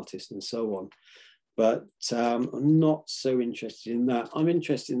 everybody's an artist and so on. But I'm not so interested in that. I'm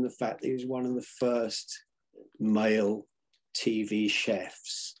interested in the fact that he was one of the first male TV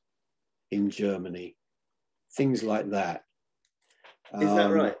chefs in Germany, things like that. Is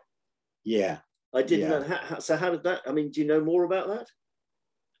that right? Yeah. I didn't know. So how did that, do you know more about that?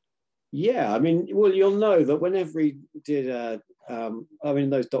 Yeah, well, you'll know that whenever he did,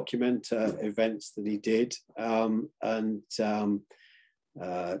 those documenta events that he did, and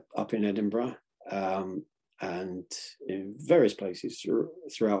up in Edinburgh, and in various places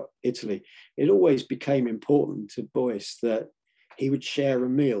throughout Italy, it always became important to Beuys that he would share a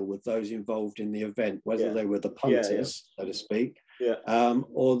meal with those involved in the event, whether they were the punters, so to speak,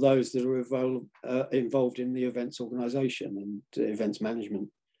 or those that were involved in the events organisation and events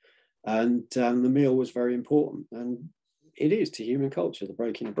management. And the meal was very important, and it is to human culture, the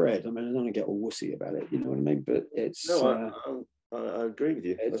breaking of bread. I don't want to get all wussy about it, you know what I mean? But it's I agree with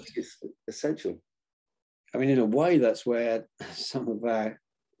you. I think it's essential. In a way, that's where some of our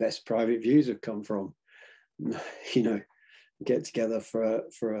best private views have come from. Get together for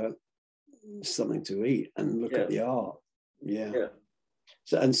something to eat and look at the art.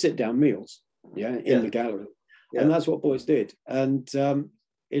 So, and sit down meals, in the gallery. And that's what Beuys did. And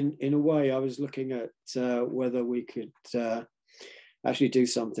in a way, I was looking at whether we could actually do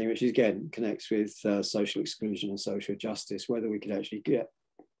something which, again, connects with social exclusion and social justice, whether we could actually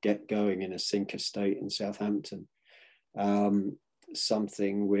get going in a sink estate in Southampton,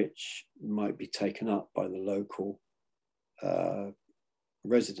 something which might be taken up by the local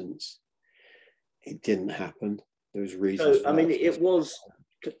residents. It didn't happen. There was reasons. So,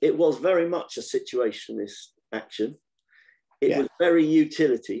 it was very much a situationist action. It was very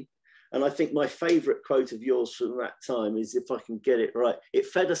utility. And I think my favourite quote of yours from that time is, if I can get it right, "It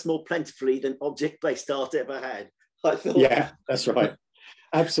fed us more plentifully than object-based art ever had." I thought. Yeah, that's right.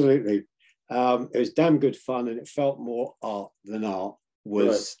 Absolutely. It was damn good fun, and it felt more art than art.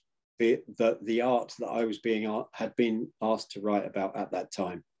 Was the art that I was had been asked to write about at that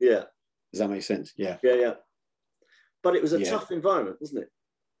time. Yeah. Does that make sense? Yeah. Yeah, yeah. But it was a tough environment, wasn't it?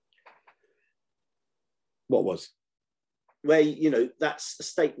 What was? Where, that's a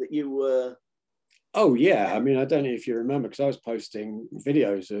state that you were. Oh, yeah. I mean, I don't know if you remember, because I was posting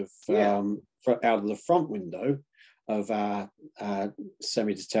videos of out of the front window of our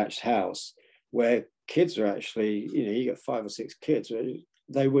semi-detached house, where kids are actually, you get 5 or 6 kids,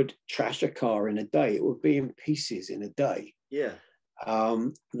 they would trash a car in a day. It would be in pieces in a day. Yeah.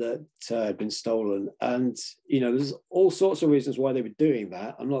 That had been stolen. And, there's all sorts of reasons why they were doing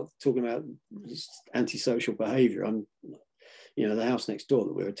that. I'm not talking about just antisocial behavior. The house next door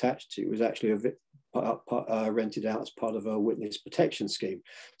that we were attached to was actually rented out as part of a witness protection scheme.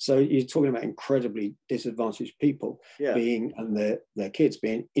 So you're talking about incredibly disadvantaged people and their kids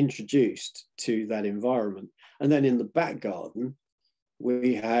being introduced to that environment. And then in the back garden,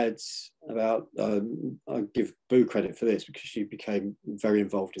 we had about, I'll give Boo credit for this because she became very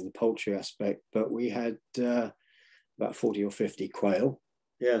involved in the poultry aspect, but we had about 40 or 50 quail.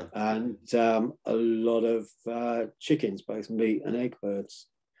 Yeah. And a lot of chickens, both meat and egg birds.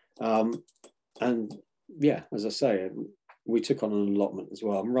 And yeah, as I say, we took on an allotment as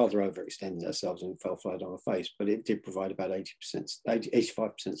well. I'm rather overextending ourselves and fell flat on our face, but it did provide about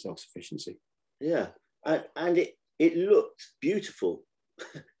 85% self-sufficiency. Yeah. And it looked beautiful.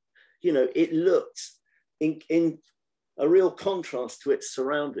 It looked in a real contrast to its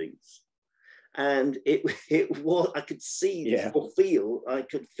surroundings. And it was, I could see I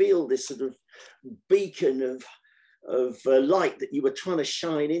could feel this sort of beacon of light that you were trying to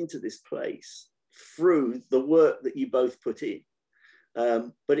shine into this place through the work that you both put in.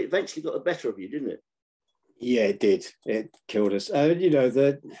 But it eventually got the better of you, didn't it? Yeah, it did. It killed us.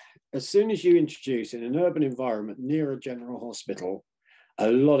 As soon as you introduce in an urban environment near a general hospital a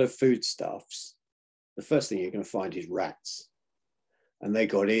lot of foodstuffs, the first thing you're going to find is rats. And they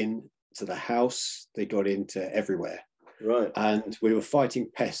got into the house, they got into everywhere. Right. And we were fighting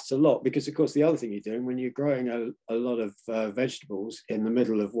pests a lot because, of course, the other thing you're doing when you're growing a lot of vegetables in the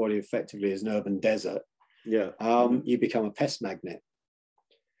middle of what effectively is an urban desert, you become a pest magnet.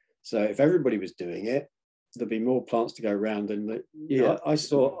 So if everybody was doing it, there'd be more plants to go around. And I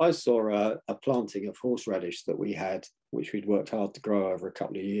saw a planting of horseradish that we had, which we'd worked hard to grow over a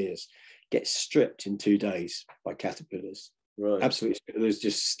couple of years, get stripped in 2 days by caterpillars. Right. Absolutely, there's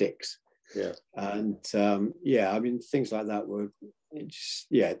just sticks. Yeah. And I mean, things like that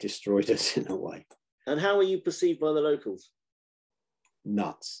destroyed us in a way. And how were you perceived by the locals?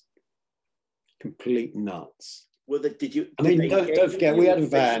 Nuts. Complete nuts. Well, did you? I mean, don't forget, we had a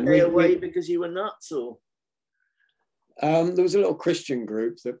van. Stay away because you were nuts, or? There was a little Christian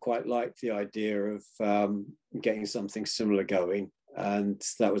group that quite liked the idea of getting something similar going. And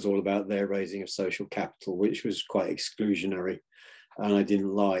that was all about their raising of social capital, which was quite exclusionary. And I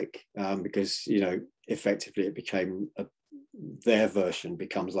didn't like because, effectively it became their version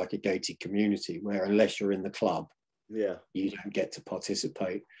becomes like a gated community where unless you're in the club, you don't get to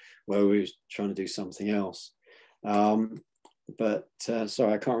participate, where we were trying to do something else. But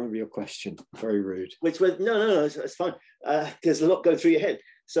sorry, I can't remember your question. Very rude. Which was, no, it's fine. There's a lot going through your head.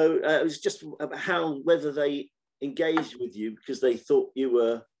 So it was just about whether they engaged with you because they thought you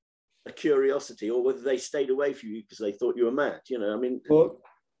were a curiosity, or whether they stayed away from you because they thought you were mad. Well,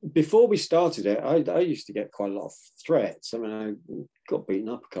 before we started it, I used to get quite a lot of threats. I mean, I got beaten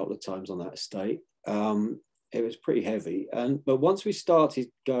up a couple of times on that estate. It was pretty heavy. But once we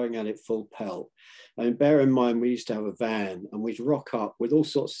started going at it full pelt, I mean, bear in mind, we used to have a van and we'd rock up with all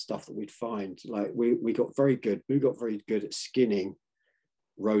sorts of stuff that we'd find. Like we got very good at skinning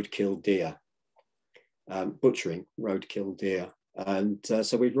roadkill deer, butchering roadkill deer. And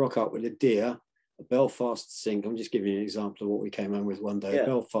so we'd rock up with a deer, a Belfast sink. I'm just giving you an example of what we came home with one day. A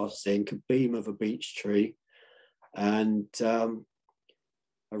Belfast sink, a beam of a beech tree, and a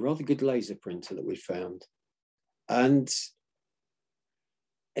rather good laser printer that we found. And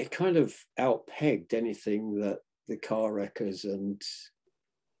it kind of outpegged anything that the car wreckers and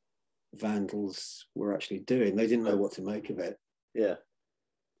vandals were actually doing. They didn't know what to make of it. Yeah.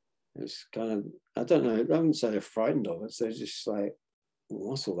 It was kind of, I don't know, I wouldn't say they're frightened of it. So they're just like,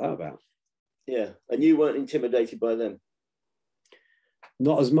 what's all that about? Yeah. And you weren't intimidated by them?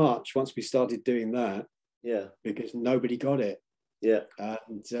 Not as much once we started doing that. Yeah. Because nobody got it. Yeah.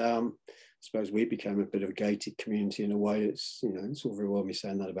 And I suppose we became a bit of a gated community in a way. It's all very well me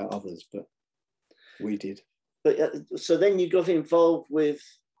saying that about others, but we did. But so then you got involved with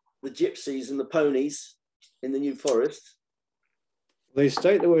the gypsies and the ponies. in the New Forest? The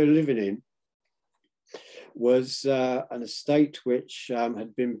estate that we were living in was an estate which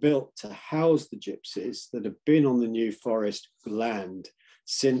had been built to house the gypsies that had been on the New Forest land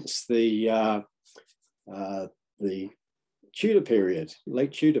since the Tudor period,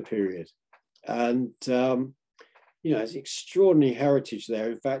 late Tudor period. And, you know, it's extraordinary heritage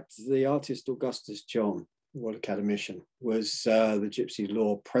there. In fact, the artist Augustus John, Royal Academician, was the Gypsy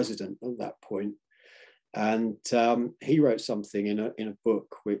Law president at that point. And he wrote something in a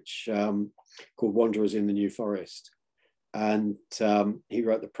book which called Wanderers in the New Forest. And he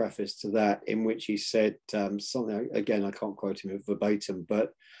wrote the preface to that, in which he said something, again, I can't quote him verbatim,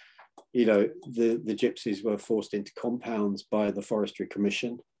 but, you know, the gypsies were forced into compounds by the Forestry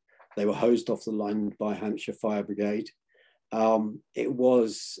Commission. They were hosed off the land by Hampshire Fire Brigade. It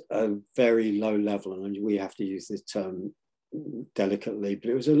was a very low level, and we have to use this term delicately, but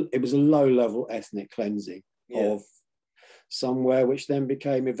it was a low level ethnic cleansing of somewhere which then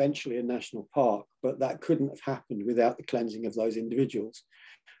became eventually a national park. But that couldn't have happened without the cleansing of those individuals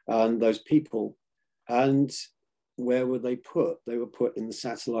and those people. And where were they put? They were put in the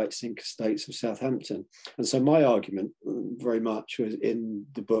satellite sink estates of Southampton. And so my argument very much was in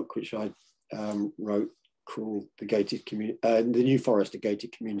the book which I wrote, called The Gated Community, The New Forest, A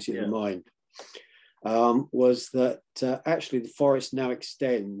Gated Community of the Mind, was that actually the forest now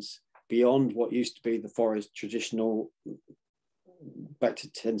extends beyond what used to be the forest traditional, back to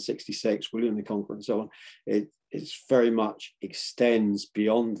 1066, William the Conqueror and so on. It's very much extends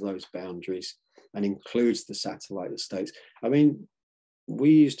beyond those boundaries and includes the satellite estates. I mean,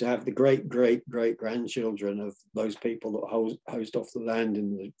 we used to have the great-great-great-grandchildren of those people that hosed off the land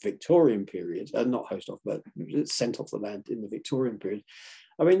in the Victorian period, not host off, but sent off the land in the Victorian period.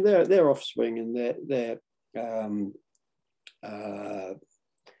 I mean, their offspring and their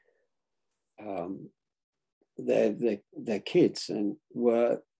kids and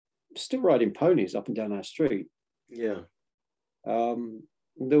were still riding ponies up and down our street. Yeah. There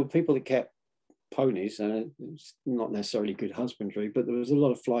were people that kept ponies, and it's not necessarily good husbandry, but there was a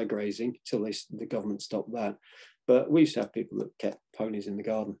lot of fly grazing till the government stopped that. But we used to have people that kept ponies in the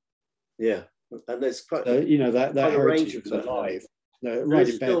garden. Yeah, and there's quite you know that heritage is alive.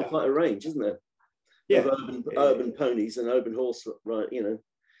 There's still quite a range, isn't there? Yeah, of urban ponies and urban horse, right? You know.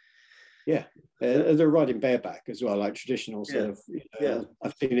 Yeah, they're riding bareback as well, like traditional sort of.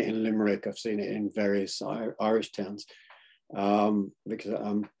 I've seen it in Limerick. I've seen it in various Irish towns, because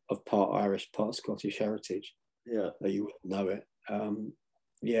I'm of part Irish, part Scottish heritage. Yeah, you wouldn't know it.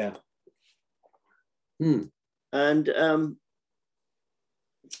 Yeah. And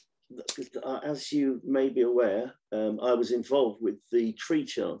as you may be aware, I was involved with the Tree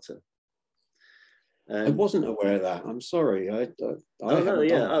Charter. I wasn't aware of that. I'm sorry. Well,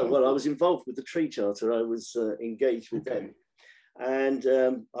 I was involved with the Tree Charter. I was engaged with them. And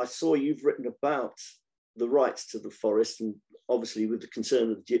I saw you've written about the rights to the forest, and obviously with the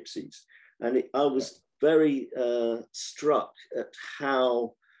concern of the gypsies. And I was very struck at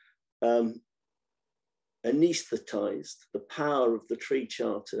how anaesthetized the power of the Tree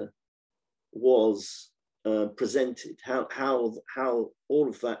Charter was presented, how all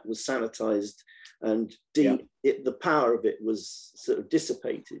of that was sanitized, and the power of it was sort of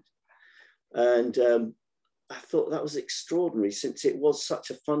dissipated. And I thought that was extraordinary, since it was such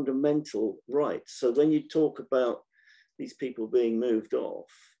a fundamental right. So when you talk about these people being moved off,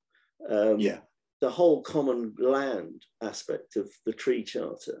 the whole common land aspect of the Tree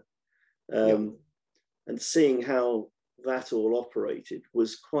Charter, and seeing how that all operated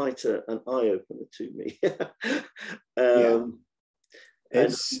was quite an eye-opener to me.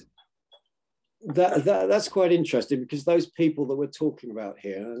 That's quite interesting, because those people that we're talking about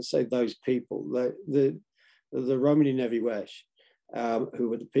here, and I say those people, the Romany Nevi Welsh, who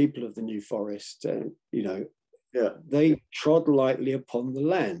were the people of the New Forest, they trod lightly upon the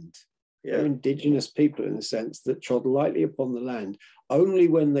land. They're indigenous people in the sense that trod lightly upon the land only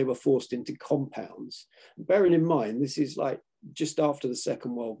when they were forced into compounds. Bearing in mind, this is like just after the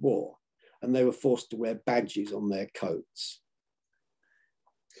Second World War, and they were forced to wear badges on their coats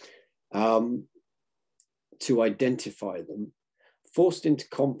to identify them, forced into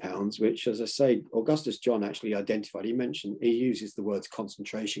compounds, which, as I say, Augustus John actually identified. He uses the words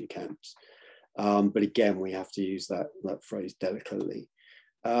concentration camps. But again, we have to use that phrase delicately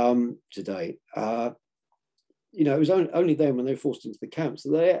today. It was only then, when they were forced into the camps,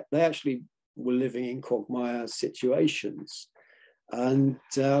 they actually were living in quagmire situations. And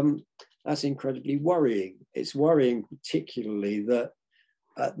that's incredibly worrying. It's worrying particularly that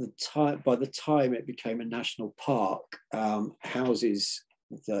by the time it became a national park, houses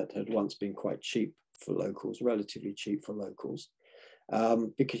that had once been quite cheap for locals, relatively cheap for locals,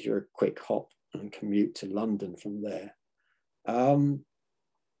 because you're a quick hop and commute to London from there. I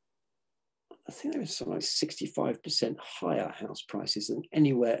think there was something like 65% higher house prices than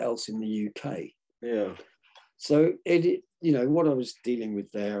anywhere else in the UK. Yeah. So it you know, what I was dealing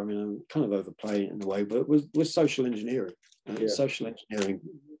with there, I mean, I'm kind of overplaying it in a way, but it was social engineering. Yeah. Social engineering,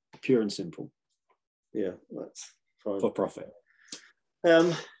 pure and simple. Yeah, that's fine. For profit.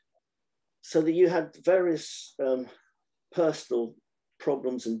 So that you had various personal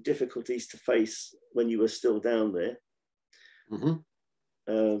problems and difficulties to face when you were still down there.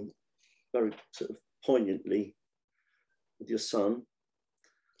 Mm-hmm. Very sort of poignantly with your son.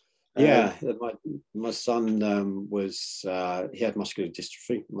 Yeah, my son was he had muscular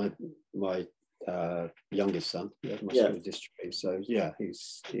dystrophy. My youngest son, he had muscular dystrophy. So yeah,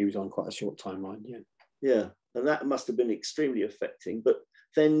 he was on quite a short timeline. Yeah. Yeah, and that must have been extremely affecting. But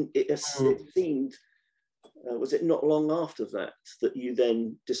then it seemed, was it not long after that that you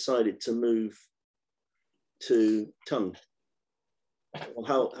then decided to move to Tongue?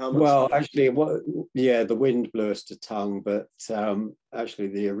 How much? Well, actually, the wind blew us to Tongue, but actually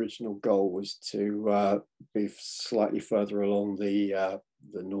the original goal was to be slightly further along the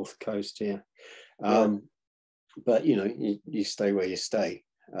north coast here. But you know, you stay where you stay,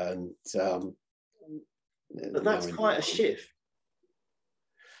 and but that's quite a shift.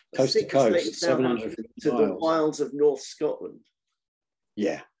 Coast to coast, 700 miles. To the wilds of North Scotland.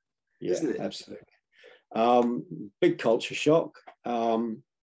 Yeah, isn't it? Absolutely. Big culture shock.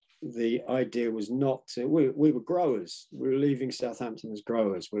 The idea was not to, we were growers. We were leaving Southampton as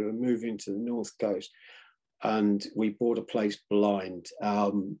growers. We were moving to the North Coast, and we bought a place blind,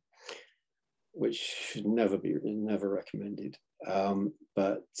 which should never recommended.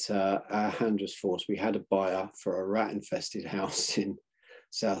 But our hand was forced. We had a buyer for a rat-infested house in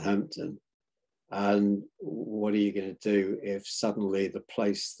Southampton. And what are you going to do if suddenly the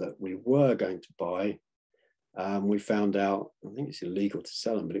place that we were going to buy, we found out, I think it's illegal to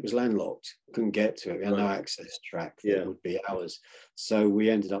sell them, but it was landlocked. Couldn't get to it. We had no access track. It would be ours. So we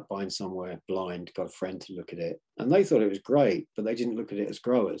ended up buying somewhere blind, got a friend to look at it. And they thought it was great, but they didn't look at it as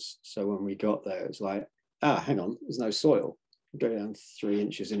growers. So when we got there, it was like, hang on, there's no soil. Go down 3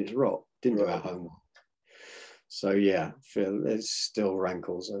 inches and it's rock. Didn't do our homework. So yeah, it still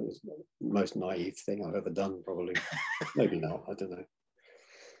rankles. It was the most naive thing I've ever done, probably. Maybe not, I don't know.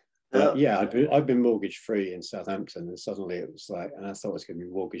 But yeah, I'd been mortgage free in Southampton, and suddenly it was like, and I thought it was going to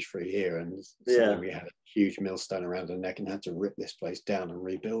be mortgage free here, and suddenly we had a huge millstone around our neck and had to rip this place down and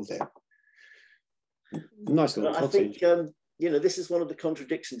rebuild it. Nice little cottage. I think you know, this is one of the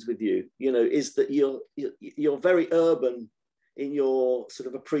contradictions with you. You know, is that you're very urban in your sort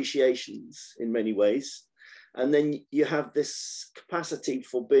of appreciations in many ways. And then you have this capacity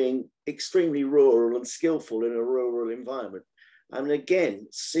for being extremely rural and skillful in a rural environment. I mean, again,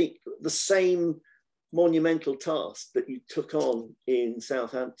 see the same monumental task that you took on in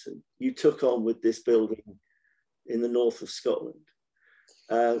Southampton, you took on with this building in the north of Scotland.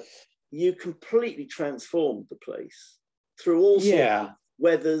 You completely transformed the place through all sorts of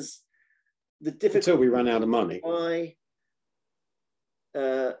weathers, the difficulty. Until we ran out of money.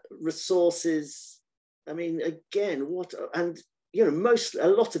 Resources. I mean, again, and you know, a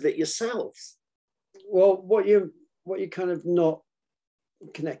lot of it yourselves. Well, what you're kind of not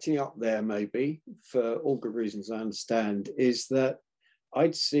connecting up there, maybe for all good reasons I understand, is that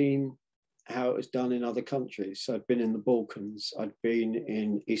I'd seen how it was done in other countries. So I'd been in the Balkans, I'd been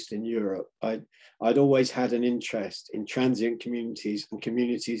in Eastern Europe. I'd always had an interest in transient communities and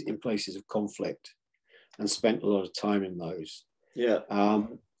communities in places of conflict, and spent a lot of time in those.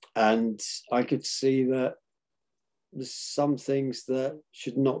 And I could see that there's some things that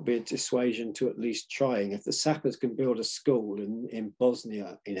should not be a dissuasion to at least trying. If the sappers can build a school in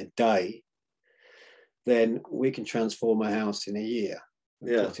Bosnia in a day, then we can transform a house in a year,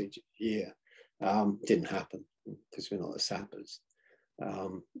 a cottage in a year. Didn't happen because we're not the sappers.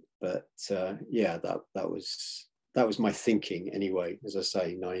 But that was my thinking anyway, as I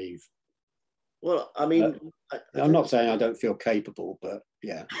say, naive. Well, I mean, I'm not saying I don't feel capable, but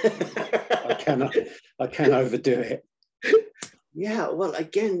yeah, I can overdo it. Yeah, well,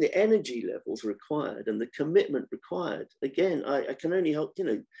 again, the energy levels required and the commitment required. Again, I can only help, you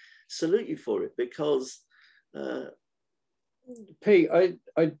know, salute you for it, because Pete, I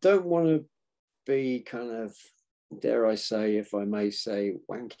don't want to be kind of, dare I say, if I may say,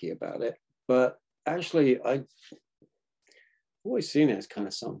 wanky about it, but actually I've always seen it as kind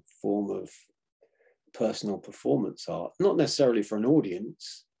of some form of personal performance art, not necessarily for an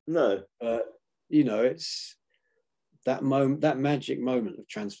audience. No. But, you know, it's that moment, that magic moment of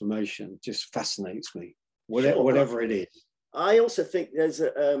transformation just fascinates me, Sure. whatever it is. I also think there's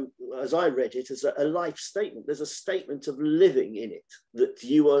as I read it, as a life statement. There's a statement of living in it that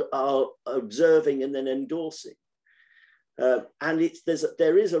you are observing and then endorsing, and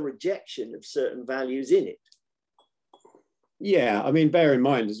there is a rejection of certain values in it. Yeah, I mean, bear in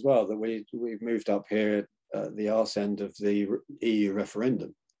mind as well that we've moved up here at the arse end of the EU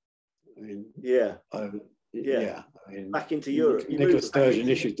referendum. I mean, yeah. I mean, back into Europe. Nicola Sturgeon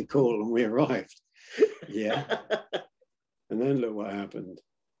issued the call, and we arrived. Yeah. And then look what happened.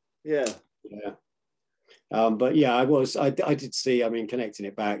 Yeah. But yeah, I did see, I mean, connecting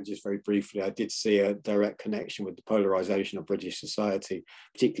it back just very briefly, I did see a direct connection with the polarization of British society,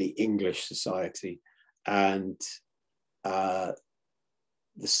 particularly English society, and the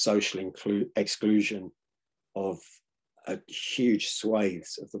social exclusion of a huge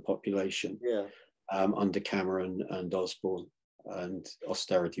swathes of the population under Cameron and Osborne and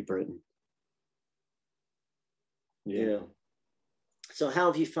austerity Britain. Yeah. So how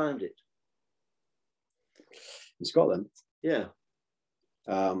have you found it? In Scotland? Yeah.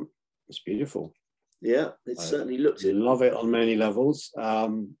 It's beautiful. Yeah, it certainly looks it. Love it on many levels.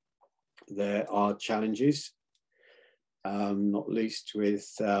 There are challenges, not least with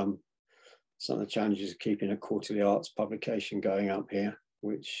some of the challenges of keeping a quarterly arts publication going up here,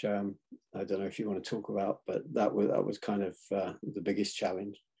 which I don't know if you want to talk about, but that was kind of the biggest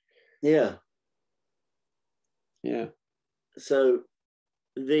challenge. Yeah. Yeah. So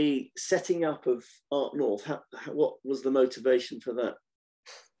the setting up of Art North, what was the motivation for that?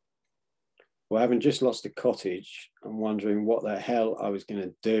 Well, having just lost a cottage, I'm wondering what the hell I was going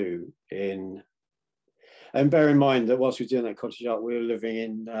to do in. And bear in mind that whilst we were doing that cottage art, we were living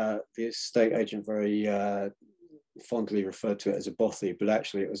in the estate agent very fondly referred to it as a bothy, but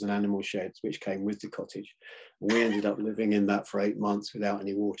actually it was an animal shed which came with the cottage. We ended up living in that for 8 months without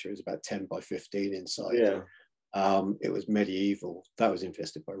any water. It was about 10 by 15 inside. Yeah. It was medieval. That was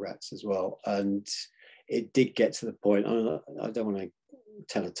infested by rats as well. And it did get to the point, I don't want to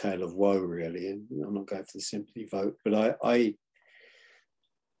tell a tale of woe really, and I'm not going for the sympathy vote, but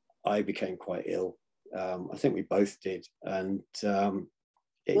I became quite ill. I think we both did. And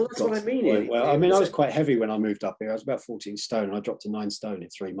well, that's what I mean. Well, I mean, I was quite heavy when I moved up here. I was about 14 stone, and I dropped to 9 stone in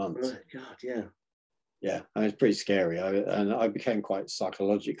 3 months. Right, God, yeah. Yeah, and it's pretty scary. And I became quite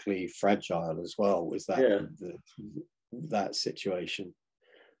psychologically fragile as well with that, that situation.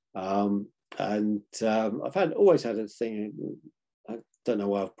 I've always had a thing. I don't know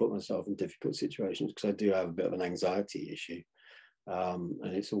why I've put myself in difficult situations, because I do have a bit of an anxiety issue,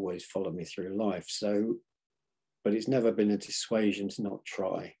 and it's always followed me through life. So, but it's never been a dissuasion to not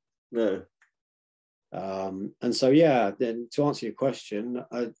try. No. And so, yeah, then to answer your question,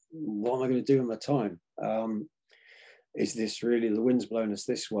 what am I going to do with my time? Is this really, the wind's blown us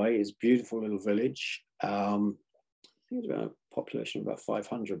this way? It's a beautiful little village. I think it's about a population of about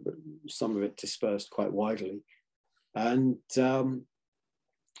 500, but some of it dispersed quite widely. And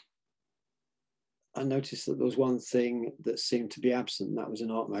I noticed that there was one thing that seemed to be absent, and that was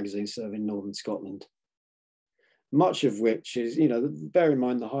an art magazine serving northern Scotland. Much of which is, bear in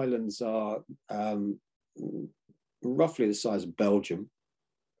mind the Highlands are roughly the size of Belgium,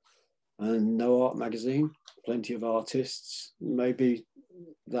 and no art magazine, plenty of artists. Maybe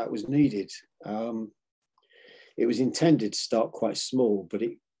that was needed. It was intended to start quite small, but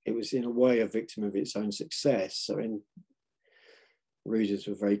it was in a way a victim of its own success. So readers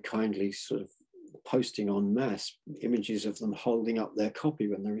were very kindly sort of posting en masse images of them holding up their copy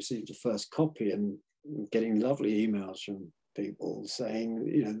when they received the first copy, and getting lovely emails from people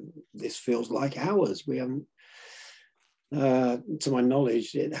saying, this feels like ours. We haven't, to my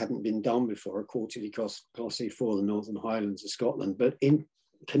knowledge, it hadn't been done before, a quarterly glossy for the Northern Highlands of Scotland. But in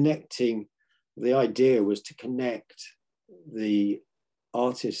connecting, the idea was to connect the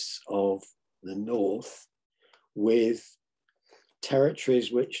artists of the North with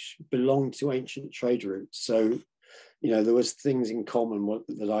territories which belonged to ancient trade routes. So, there was things in common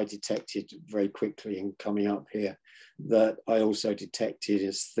that I detected very quickly in coming up here, that I also detected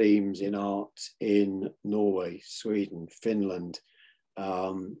as themes in art in Norway, Sweden, Finland,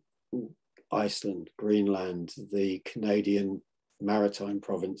 Iceland, Greenland, the Canadian maritime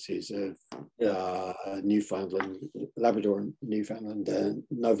provinces of Newfoundland, Labrador and Newfoundland, and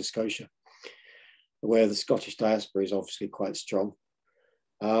Nova Scotia, where the Scottish diaspora is obviously quite strong.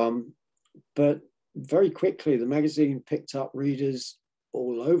 But very quickly, the magazine picked up readers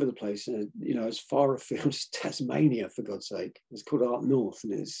all over the place, and as far afield as Tasmania, for God's sake. It's called Art North,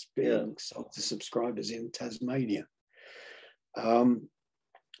 and it's being sold to subscribers in Tasmania.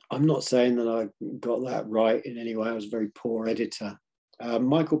 I'm not saying that I got that right in any way. I was a very poor editor.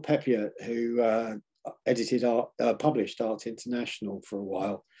 Michael Peppiatt, who published Art International for a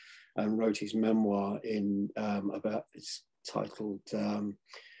while, and wrote his memoir it's titled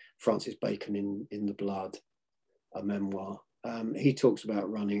Francis Bacon in the Blood, a memoir. He talks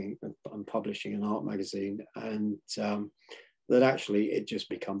about running and publishing an art magazine, and that actually it just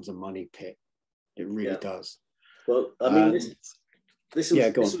becomes a money pit. It really does. Well, I mean, this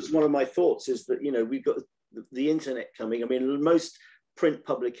was one of my thoughts, is that, you know, we've got the internet coming. I mean, most print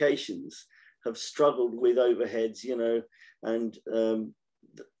publications have struggled with overheads, you know, and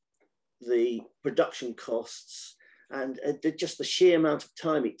the production costs, and just the sheer amount of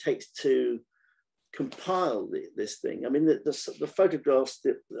time it takes to compile this thing. I mean, the photographs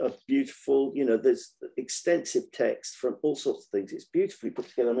that are beautiful, you know, there's extensive text from all sorts of things. It's beautifully put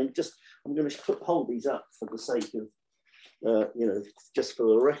together. I mean, I'm going to hold these up for the sake of, you know, just for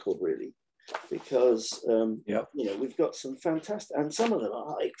the record, really, because, you know, we've got some fantastic, and some of them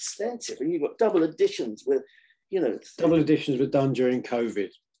are extensive, and you've got double editions with, you know. Double editions were done during COVID.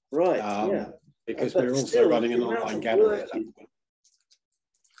 Right, because we're also running an online gallery.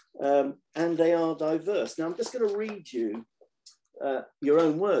 And they are diverse. Now, I'm just going to read you your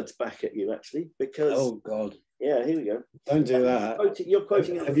own words back at you, actually, because... Oh, God. Yeah, here we go. Don't do that. You're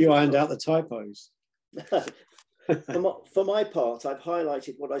quoting... Have you ironed out the typos? For my part, I've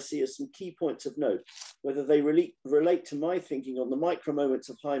highlighted what I see as some key points of note, whether they relate to my thinking on the micro moments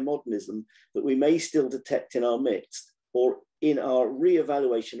of high modernism that we may still detect in our midst, or in our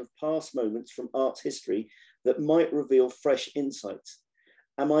re-evaluation of past moments from art's history that might reveal fresh insights.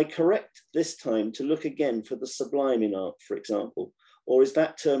 Am I correct this time to look again for the sublime in art, for example, or is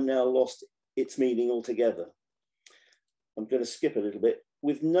that term now lost its meaning altogether? I'm going to skip a little bit.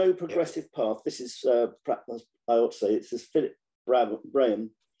 With no progressive path, this is, I ought to say, this is Philip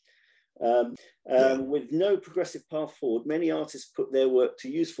Graham. With no progressive path forward, many artists put their work to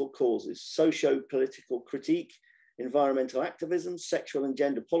useful causes: socio-political critique, environmental activism, sexual and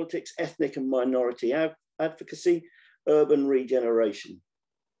gender politics, ethnic and minority advocacy, urban regeneration.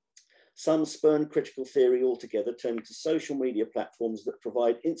 Some spurn critical theory altogether, turning to social media platforms that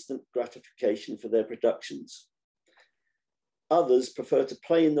provide instant gratification for their productions. Others prefer to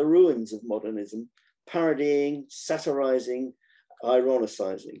play in the ruins of modernism, parodying, satirizing,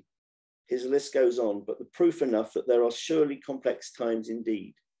 ironicizing. His list goes on, but the proof enough that there are surely complex times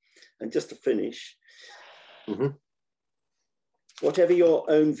indeed. And just to finish, whatever your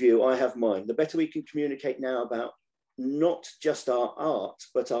own view, I have mine. The better we can communicate now about not just our art,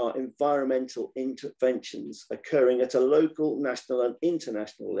 but our environmental interventions occurring at a local, national, and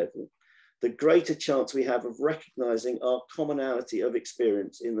international level, the greater chance we have of recognizing our commonality of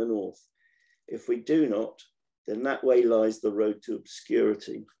experience in the North. If we do not, then that way lies the road to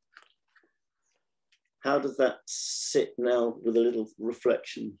obscurity. How does that sit now with a little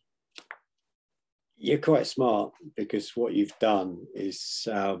reflection? You're quite smart, because what you've done is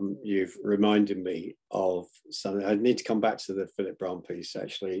you've reminded me of something. I need to come back to the Philip Brown piece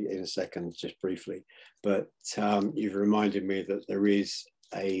actually in a second, just briefly, but you've reminded me that there is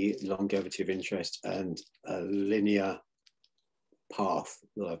a longevity of interest and a linear path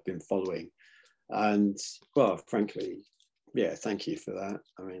that I've been following. And well, frankly, yeah, thank you for that.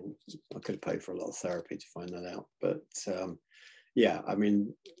 I mean, I could have paid for a lot of therapy to find that out, but yeah, I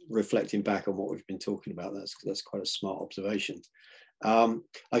mean, reflecting back on what we've been talking about, that's quite a smart observation.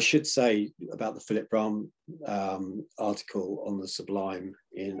 I should say about the Philip Brown article on the sublime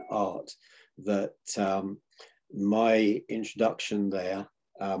in art that my introduction there,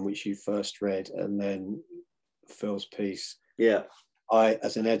 which you first read, and then Phil's piece, I,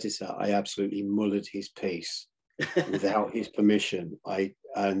 as an editor, I absolutely mullered his piece without his permission.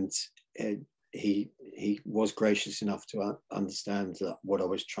 He was gracious enough to understand that what I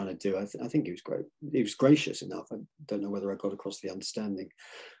was trying to do. I think he was great. He was gracious enough. I don't know whether I got across the understanding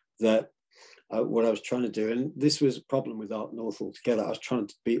that what I was trying to do, and this was a problem with Art North altogether. I was trying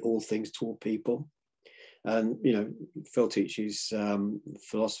to be all things to all people, and you know, Phil teaches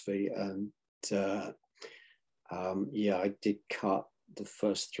philosophy, and yeah, I did cut the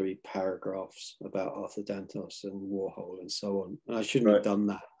first 3 paragraphs about Arthur Dantos and Warhol and so on, and I shouldn't have done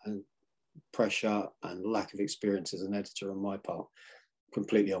that. And pressure and lack of experience as an editor on my part,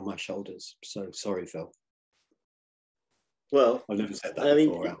 completely on my shoulders. So sorry, Phil. Well, I've never said that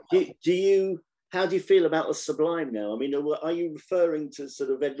before. How do you feel about the sublime now? I mean, are you referring to sort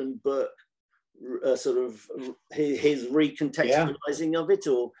of Edmund Burke, sort of his recontextualizing of it,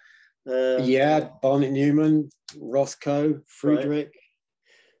 or? Yeah, Barnett Newman, Rothko, Friedrich,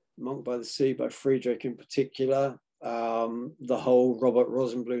 Monk by the Sea by Friedrich in particular. The whole Robert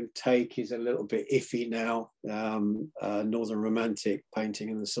Rosenblum take is a little bit iffy now. Northern Romantic painting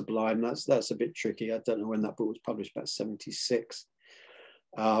and the Sublime, that's a bit tricky. I don't know when that book was published, about 76,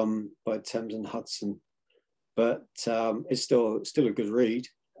 by Thames and Hudson. But it's still a good read.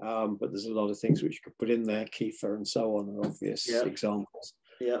 But there's a lot of things which you could put in there. Kiefer and so on are obvious examples.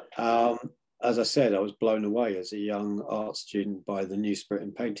 Yeah. As I said, I was blown away as a young art student by the New Spirit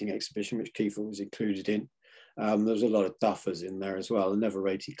in Painting exhibition, which Kiefer was included in. There was a lot of duffers in there as well. I never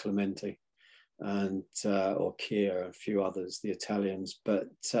rated Clementi and or Kier, a few others, the Italians. But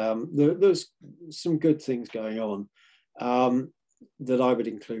there's some good things going on that I would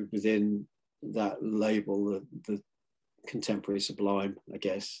include within that label, the contemporary sublime, I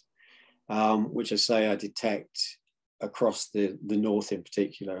guess, which I say I detect across the north in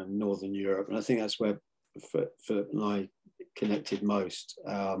particular, and Northern Europe. And I think that's where Philip and I connected most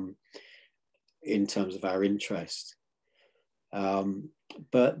in terms of our interest.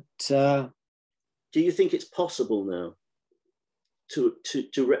 But do you think it's possible now to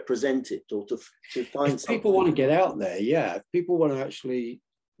represent it, or to find if people want to get out there? Yeah, if people want to actually,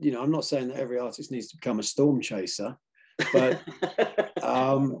 I'm not saying that every artist needs to become a storm chaser, but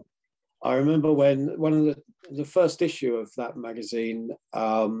I remember when one of the first issue of that magazine,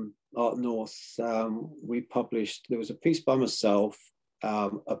 Art North, we published, there was a piece by myself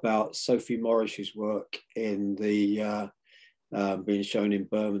about Sophie Morrish's work in the being shown in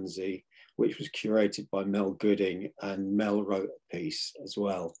Bermondsey, which was curated by Mel Gooding, and Mel wrote a piece as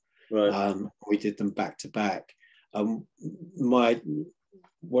well. Right. We did them back to back.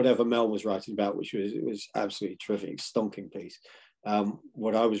 Whatever Mel was writing about, which was absolutely terrific, stonking piece.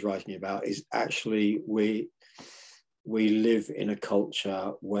 What I was writing about is actually we live in a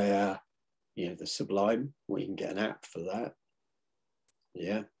culture where, the sublime, we can get an app for that.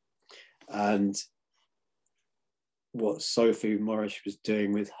 Yeah. And what Sophie Morrish was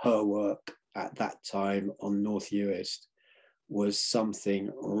doing with her work at that time on North Uist was something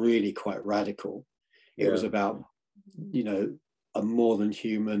really quite radical. It was about, a more than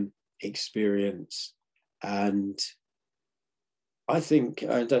human experience. And I think,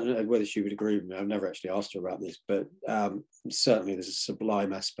 I don't know whether she would agree with me, I've never actually asked her about this, but certainly there's a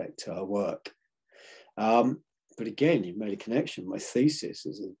sublime aspect to her work. But again, you've made a connection. My thesis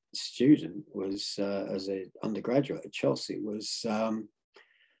as a student was, as an undergraduate at Chelsea, was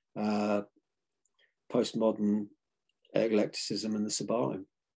postmodern eclecticism and the sublime.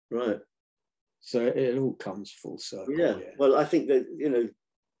 Right. So it all comes full circle. Yeah. Well, I think that,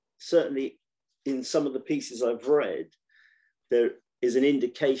 certainly in some of the pieces I've read, there is an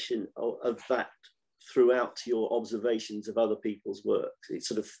indication of that throughout your observations of other people's work. It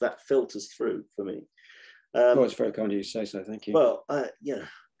sort of, that filters through for me. It's very kind of you to say so. Thank you. Well,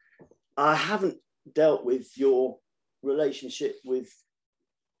 I haven't dealt with your relationship with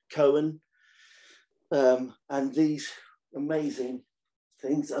Cohen and these amazing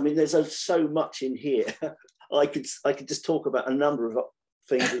things. I mean, there's so much in here. I could just talk about a number of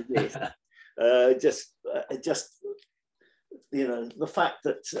things in this. The fact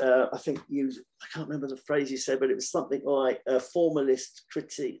that I think I can't remember the phrase you said, but it was something like formalist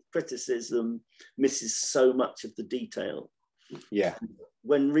criticism misses so much of the detail. Yeah.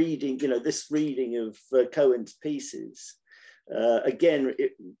 When reading, this reading of Cohen's pieces, again,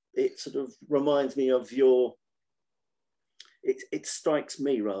 it sort of reminds me of your, it strikes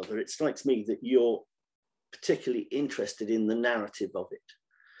me that you're particularly interested in the narrative of it.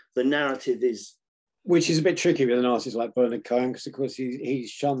 The narrative is, which is a bit tricky with an artist like Bernard Cohen, because of course he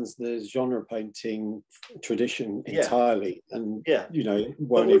shuns the genre painting tradition entirely, and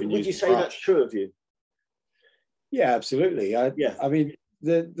won't even use. Would you say that's true of you? Yeah, absolutely. I mean,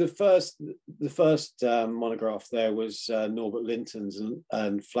 the first monograph there was Norbert Linton's,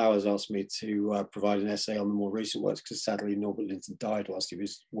 and Flowers asked me to provide an essay on the more recent works, because sadly Norbert Linton died whilst he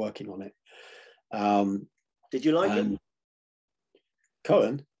was working on it. Did you like him?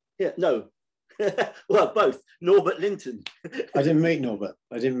 Cohen? Yeah, no. Well, both. Norbert Linton. I didn't meet Norbert.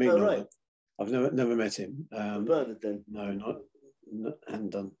 Norbert. Right. I've never met him. Bernard then? No, not hadn't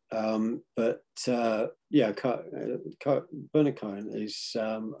done. But Bernard Cohen is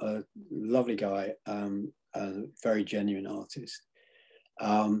a lovely guy, and a very genuine artist.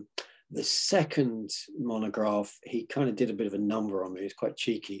 The second monograph, he kind of did a bit of a number on me. It's quite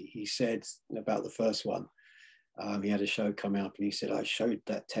cheeky. He said about the first one, he had a show coming up, and he said, I showed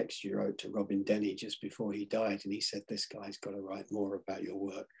that text you wrote to Robin Denny just before he died, and he said, this guy's got to write more about your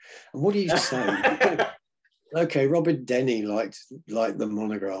work. And what do you say? Okay, Robin Denny liked the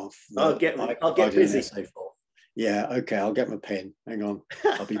monograph. I'll get busy. Yeah, okay, I'll get my pen. Hang on,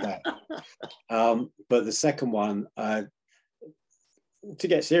 I'll be back. But the second one, to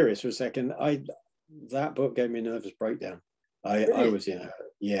get serious for a second, that book gave me a nervous breakdown. I was in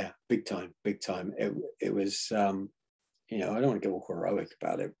big time. It was, I don't want to get all heroic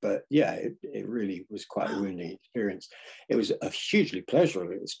about it, but yeah, it really was quite a wounding experience. It was a hugely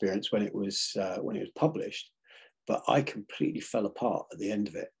pleasurable experience when it was published, but I completely fell apart at the end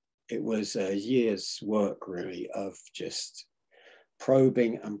of it. It was a year's work, really, of just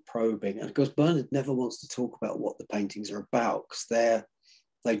probing, and of course Bernard never wants to talk about what the paintings are about, because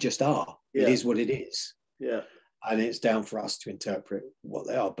they just are. It is what it is. Yeah. And it's down for us to interpret what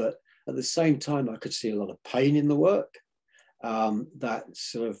they are. But at the same time, I could see a lot of pain in the work. That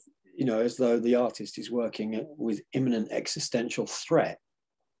sort of, as though the artist is working with imminent existential threat.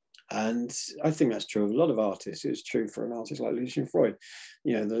 And I think that's true of a lot of artists. It's true for an artist like Lucian Freud.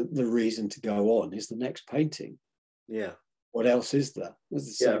 The reason to go on is the next painting. Yeah. What else is there?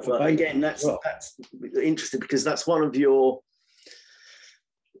 Again, that's interesting, because that's one of your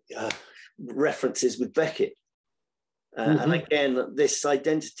references with Beckett. And again, this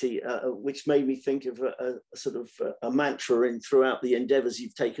identity, which made me think of a sort of a mantra throughout the endeavors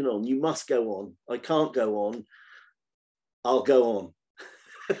you've taken on. You must go on. I can't go on. I'll go on.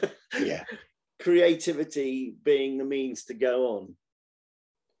 Yeah. Creativity being the means to go on.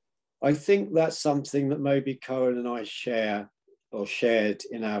 I think that's something that maybe Cohen and I shared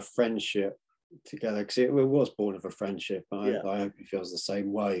in our friendship together, because it was born of a friendship. I hope he feels the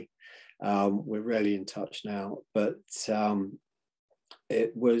same way. We're really in touch now, but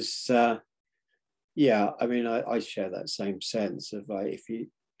it was, I share that same sense of if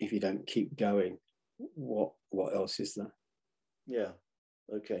you don't keep going, what else is there? Yeah.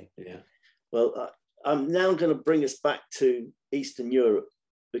 Okay. Yeah. Well, I'm now going to bring us back to Eastern Europe,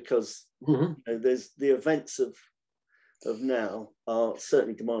 because there's the events of now are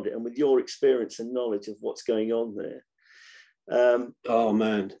certainly demanding, and with your experience and knowledge of what's going on there. Oh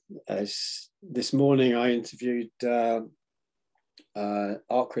man, this morning I interviewed art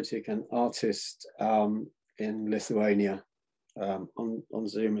critic and artist in Lithuania on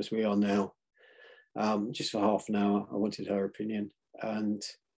Zoom, as we are now, just for half an hour. I wanted her opinion, and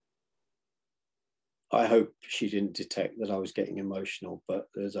I hope she didn't detect that I was getting emotional, but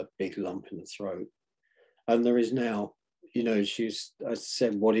there's a big lump in the throat. And there is now, I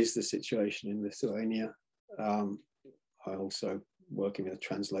said, what is the situation in Lithuania? I also working with a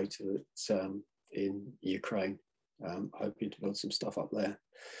translator that's in Ukraine, hoping to build some stuff up there,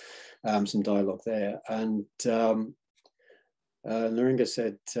 some dialogue there. And Naringa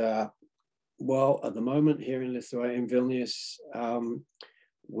said, well, at the moment here in Lithuania, in Vilnius,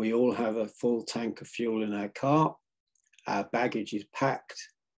 we all have a full tank of fuel in our car, our baggage is packed,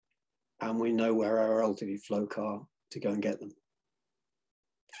 and we know where our elderly flow car to go and get them.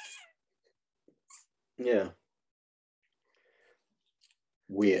 Yeah.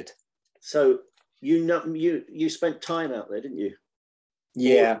 Weird. So you spent time out there, didn't you?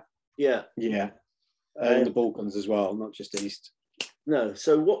 Yeah. Yeah. And the Balkans as well, not just East. No.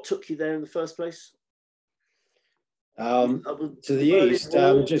 So what took you there in the first place? To the East,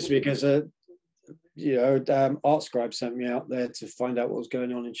 just because Art Scribe sent me out there to find out what was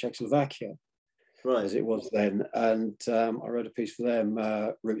going on in Czechoslovakia, right, as it was then, and I wrote a piece for them,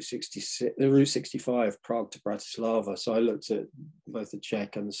 Route 65, Prague to Bratislava. So I looked at both the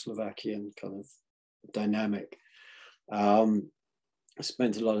Czech and the Slovakian kind of dynamic. I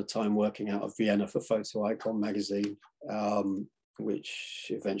spent a lot of time working out of Vienna for Photo Icon magazine,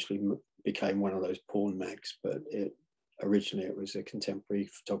 which eventually became one of those porn mags, but originally it was a contemporary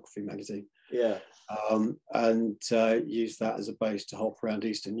photography magazine. Yeah. And used that as a base to hop around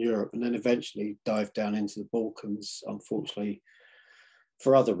Eastern Europe, and then eventually dived down into the Balkans, unfortunately,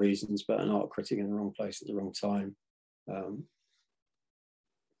 for other reasons, but an art critic in the wrong place at the wrong time.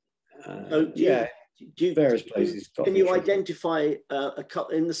 Various places. Can you identify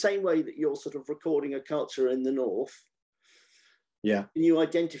in the same way that you're sort of recording a culture in the north? Yeah. Can you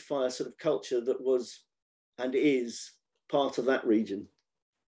identify a sort of culture that was and is part of that region?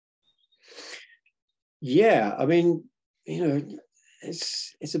 Yeah, I mean,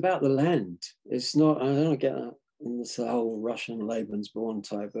 it's about the land. It's not, I don't get that in this whole Russian Lebensborn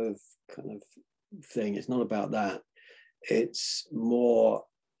type of kind of thing. It's not about that. It's more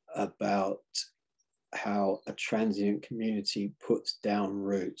about how a transient community puts down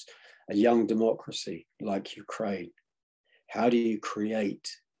roots. A young democracy like Ukraine, how do you create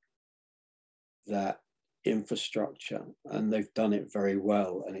that infrastructure? And they've done it very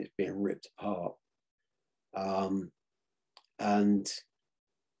well, and it's being ripped apart. And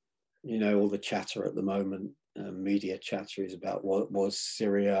all the chatter at the moment, media chatter, is about what was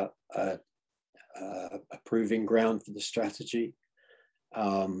Syria, a proving ground for the strategy.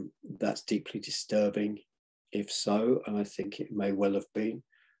 That's deeply disturbing, if so, and I think it may well have been.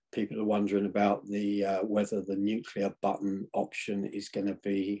 People are wondering about the whether the nuclear button option is going to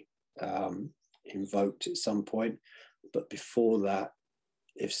be invoked at some point. But before that,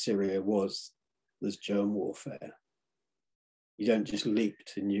 if Syria was, there's germ warfare. You don't just leap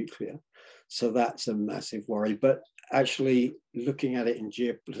to nuclear. So that's a massive worry. But actually looking at it in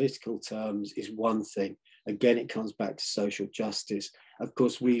geopolitical terms is one thing. Again, it comes back to social justice. Of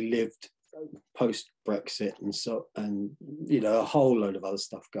course, we lived post-Brexit and a whole load of other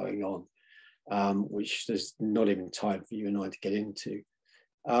stuff going on, which there's not even time for you and I to get into.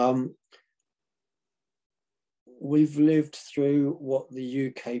 We've lived through what the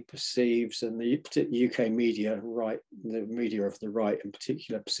UK perceives, and the UK media, the media of the right in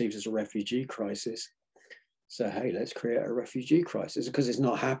particular, perceives as a refugee crisis. So, hey, let's create a refugee crisis because it's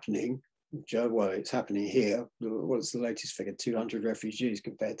not happening. Well, it's happening here. What's the latest figure? 200 refugees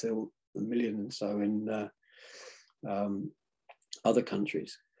compared to a million and so in other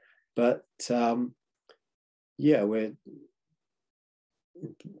countries. But yeah, we're...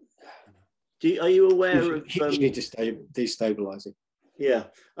 Are you aware of hugely destabilizing? Yeah,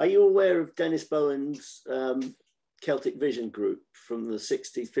 are you aware of Dennis Bowen's Celtic Vision group from the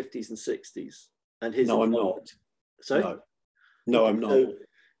 60s, 50s, and 60s? And his no, I'm not. Sorry, no, I'm not. So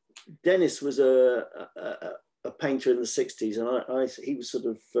Dennis was a painter in the 60s, and he was sort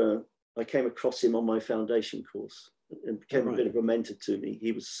of I came across him on my foundation course and became a bit of a mentor to me.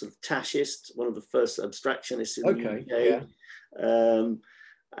 He was sort of Tashist, one of the first abstractionists in the UK. Yeah.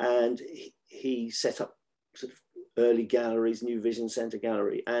 And he set up sort of early galleries, New Vision Centre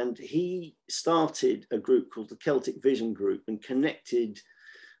Gallery, and he started a group called the Celtic Vision Group and connected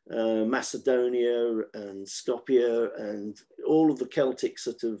Macedonia and Skopje and all of the Celtic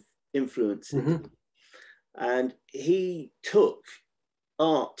sort of influences. Mm-hmm. And he took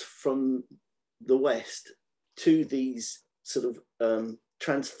art from the West to these sort of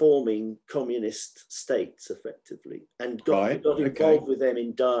transforming communist states effectively, and got involved with them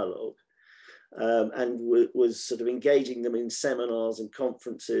in dialogue, and was sort of engaging them in seminars and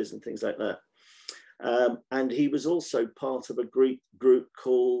conferences and things like that. And he was also part of a group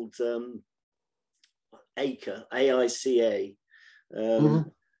called AICA, AICA, the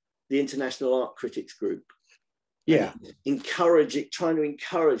International Art Critics Group. Yeah, trying to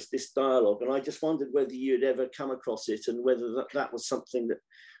encourage this dialogue, and I just wondered whether you'd ever come across it, and whether that was something that.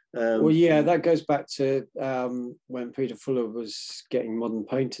 Well, yeah, that goes back to when Peter Fuller was getting modern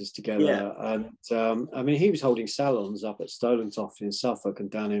painters together, and I mean, he was holding salons up at Stolentoft in Suffolk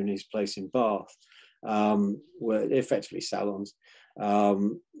and down in his place in Bath, were effectively salons.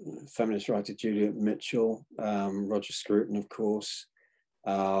 Feminist writer Juliet Mitchell, Roger Scruton, of course.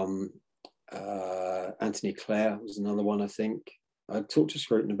 Anthony Clare was another one, I think. I talked to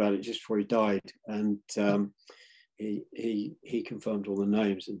Scruton about it just before he died, and he confirmed all the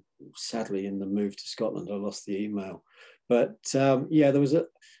names. And sadly, in the move to Scotland, I lost the email. But yeah, there was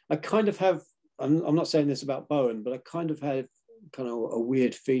I kind of have. I'm not saying this about Bowen, but I kind of had a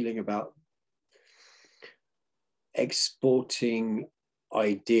weird feeling about exporting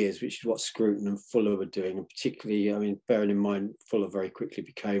ideas, which is what Scruton and Fuller were doing, and particularly, I mean, bearing in mind, Fuller very quickly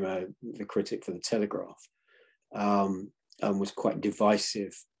became the critic for the Telegraph, and was quite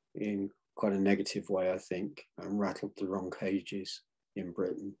divisive in quite a negative way, I think, and rattled the wrong cages in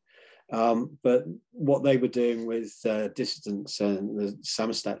Britain. But what they were doing with dissidents and the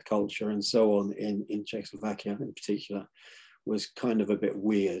Samostat culture and so on in Czechoslovakia in particular was kind of a bit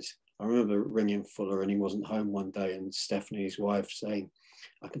weird. I remember ringing Fuller and he wasn't home one day, and Stephanie, his wife, saying,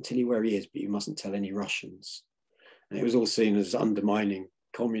 "I can tell you where he is, but you mustn't tell any Russians." And it was all seen as undermining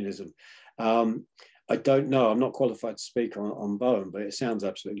communism. I don't know, I'm not qualified to speak on Bowen, but it sounds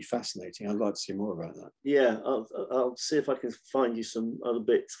absolutely fascinating. I'd like to see more about that. Yeah, I'll see if I can find you some other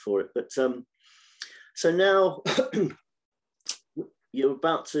bits for it. But so now you're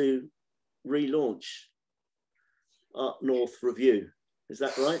about to relaunch Art North Review. Is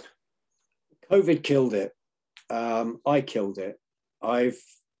that right? COVID killed it. I killed it. I've,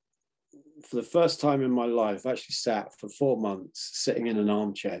 for the first time in my life, actually sat for 4 months sitting in an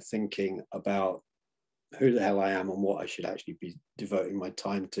armchair thinking about who the hell I am and what I should actually be devoting my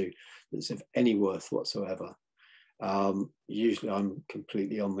time to that's of any worth whatsoever. Usually I'm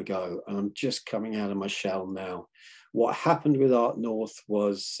completely on the go, and I'm just coming out of my shell now. What happened with Art North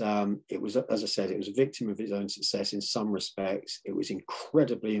was, it was, as I said, it was a victim of its own success in some respects. It was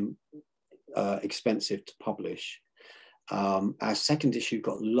incredibly expensive to publish. Our second issue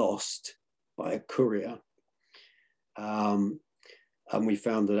got lost by a courier. And we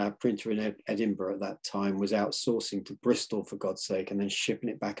found that our printer in Edinburgh at that time was outsourcing to Bristol, for God's sake, and then shipping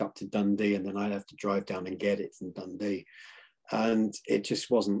it back up to Dundee, and then I'd have to drive down and get it from Dundee. And it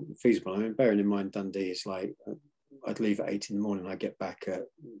just wasn't feasible. I mean, bearing in mind Dundee is like, I'd leave at 8 in the morning, I'd get back at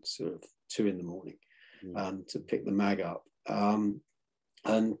sort of 2 in the morning to pick the mag up.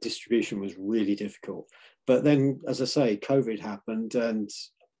 And distribution was really difficult. But then, as I say, COVID happened and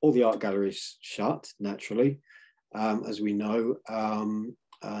all the art galleries shut, naturally, as we know,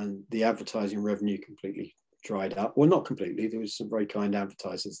 and the advertising revenue completely dried up. Well, not completely, there was some very kind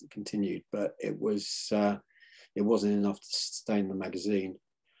advertisers that continued, but it wasn't enough to sustain the magazine.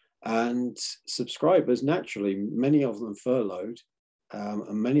 And subscribers, naturally, many of them furloughed,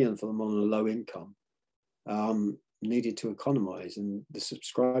 and many of them on a low income, needed to economize, and the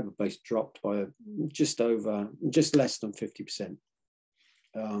subscriber base dropped by just less than 50%.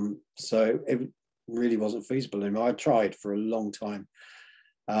 So it really wasn't feasible anymore. I tried for a long time.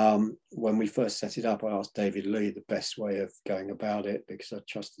 When we first set it up, I asked David Lee the best way of going about it because I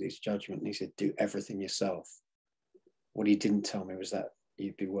trusted his judgment, and he said, do everything yourself. What he didn't tell me was that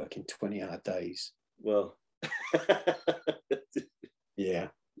you'd be working 20-hour days. Well, yeah.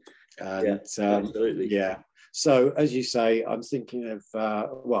 And absolutely. yeah. So as you say, I'm thinking of,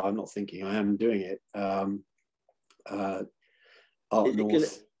 well, I'm not thinking, I am doing it. Art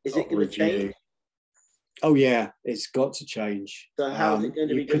North. Is it going to change? Oh yeah, it's got to change. So how is it going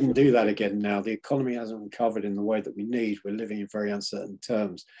to be couldn't different? do that again now. The economy hasn't recovered in the way that we need. We're living in very uncertain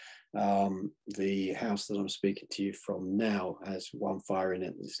terms. The house that I'm speaking to you from now has one fire in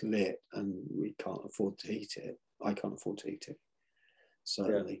it that's lit, and we can't afford to heat it. I can't afford to heat it,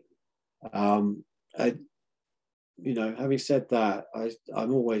 certainly. Yeah. Having said that,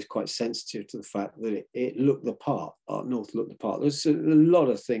 I'm always quite sensitive to the fact that it looked the part. Art North looked the part. There's a lot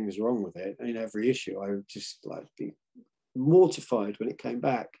of things wrong with it. In every issue, I would just like be mortified when it came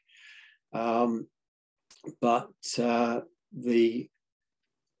back. But it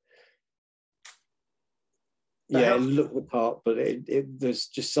looked the part, but there's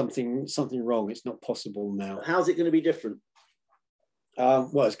just something wrong. It's not possible now. How's it going to be different?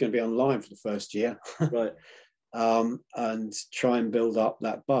 Well, it's going to be online for the first year. Right. And try and build up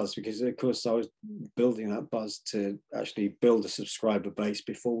that buzz, because of course I was building that buzz to actually build a subscriber base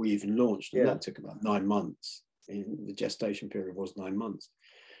before we even launched, and that took about 9 months. The gestation period was 9 months.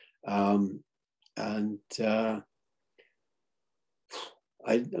 I'm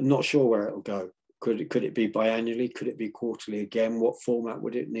not sure where it'll go. Could it be biannually? Could it be quarterly again? What format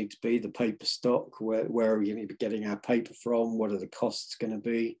would it need to be? The paper stock, where are we going to be getting our paper from? What are the costs going to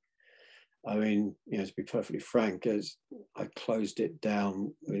be? I mean, to be perfectly frank, as I closed it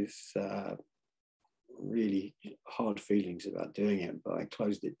down with really hard feelings about doing it, but I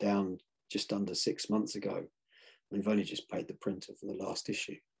closed it down just under 6 months ago. We've only just paid the printer for the last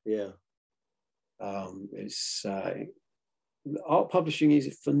issue. Yeah. Art publishing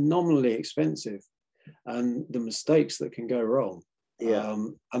is phenomenally expensive, and the mistakes that can go wrong. Yeah.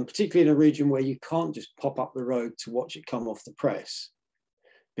 And particularly in a region where you can't just pop up the road to watch it come off the press.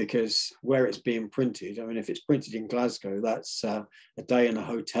 Because where it's being printed, I mean, if it's printed in Glasgow, that's a day in a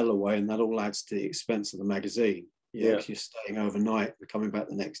hotel away, and that all adds to the expense of the magazine. Because you're staying overnight and coming back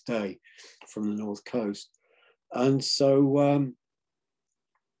the next day from the North Coast. And so,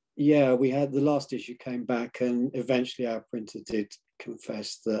 we had the last issue came back, and eventually our printer did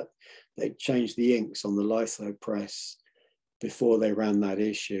confess that they changed the inks on the litho press before they ran that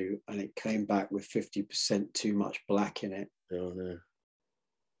issue, and it came back with 50% too much black in it. Oh no.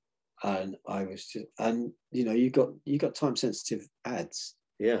 And I was just, and you got time sensitive ads.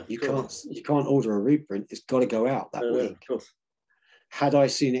 Yeah, you can't order a reprint. It's got to go out that week. Of course. Had I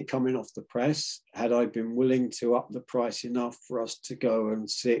seen it coming off the press, had I been willing to up the price enough for us to go and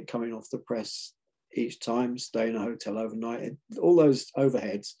see it coming off the press each time, stay in a hotel overnight, all those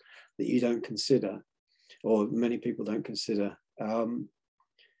overheads that you don't consider, or many people don't consider. It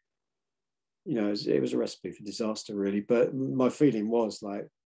was a recipe for disaster, really. But my feeling was like,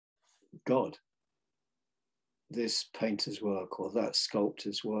 God, this painter's work or that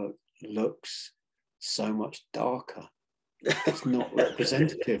sculptor's work looks so much darker. It's not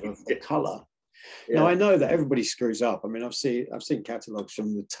representative of the colour. Now I know that everybody screws up. I mean, I've seen catalogues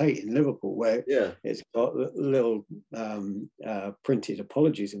from the Tate in Liverpool where it's got little printed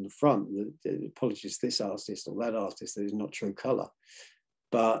apologies in the front. Apologies to this artist or that artist that is not true colour.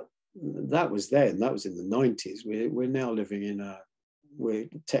 But that was then. That was in the 90s. We're now living in we're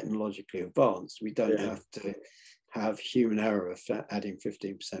technologically advanced. We don't have to have human error of adding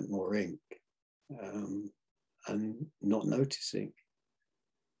 15% more ink and not noticing.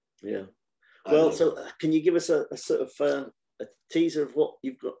 Yeah. Well, so can you give us a sort of a teaser of what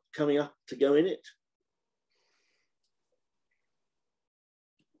you've got coming up to go in it?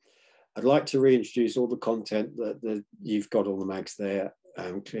 I'd like to reintroduce all the content that you've got on the mags there.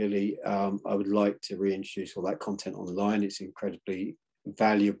 Clearly, I would like to reintroduce all that content online. It's incredibly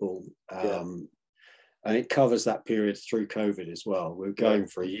valuable. And it covers that period through COVID as well. We were going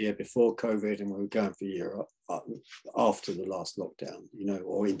for a year before COVID, and we were going for a year after the last lockdown, you know,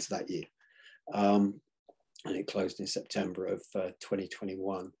 or into that year. And it closed in September of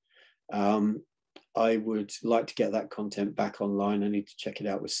 2021. I would like to get that content back online. I need to check it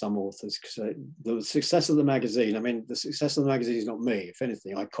out with some authors, because the success of the magazine, I mean, the success of the magazine is not me. If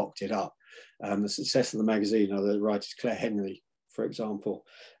anything, I cocked it up. The success of the magazine are the writers Claire Henry, for example,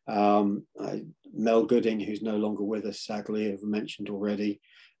 Mel Gooding, who's no longer with us, sadly, I've mentioned already,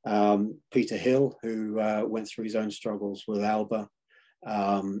 Peter Hill, who went through his own struggles with Alba,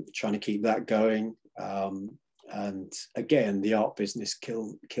 trying to keep that going. And again, the art business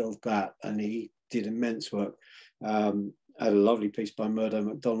killed that, and he did immense work. I had a lovely piece by Murdo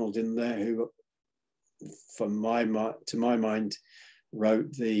MacDonald in there, who, to my mind,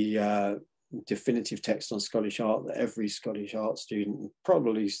 wrote the definitive text on Scottish art that every Scottish art student,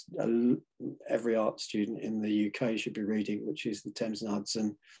 probably every art student in the UK, should be reading, which is the Thames and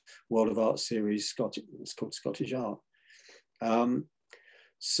Hudson World of Art series. It's called Scottish Art.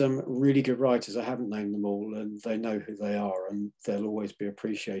 Some really good writers, I haven't named them all, and they know who they are, and they'll always be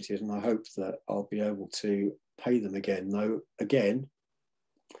appreciated. And I hope that I'll be able to pay them again, though, again,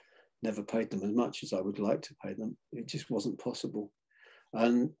 never paid them as much as I would like to pay them. It just wasn't possible.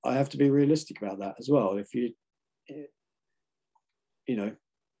 And I have to be realistic about that as well. If you know,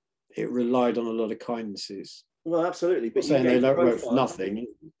 it relied on a lot of kindnesses. Well, absolutely. But I'm saying they don't work for nothing,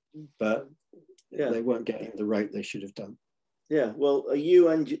 but they weren't getting the rate they should have done. Yeah, well, you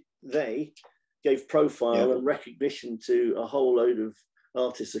and they gave profile and recognition to a whole load of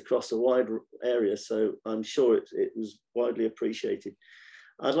artists across a wide area, so I'm sure it was widely appreciated.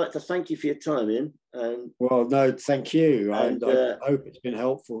 I'd like to thank you for your time, Ian. And well, no, thank you. And I hope it's been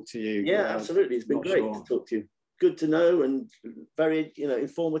helpful to you. Yeah, absolutely. It's been great to talk to you. Good to know, and very,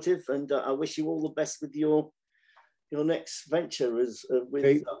 informative. And I wish you all the best with your next venture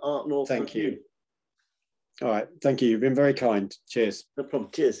with Art North. Thank you. All right, thank you. You've been very kind. Cheers. No problem.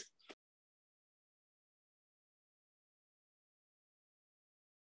 Cheers.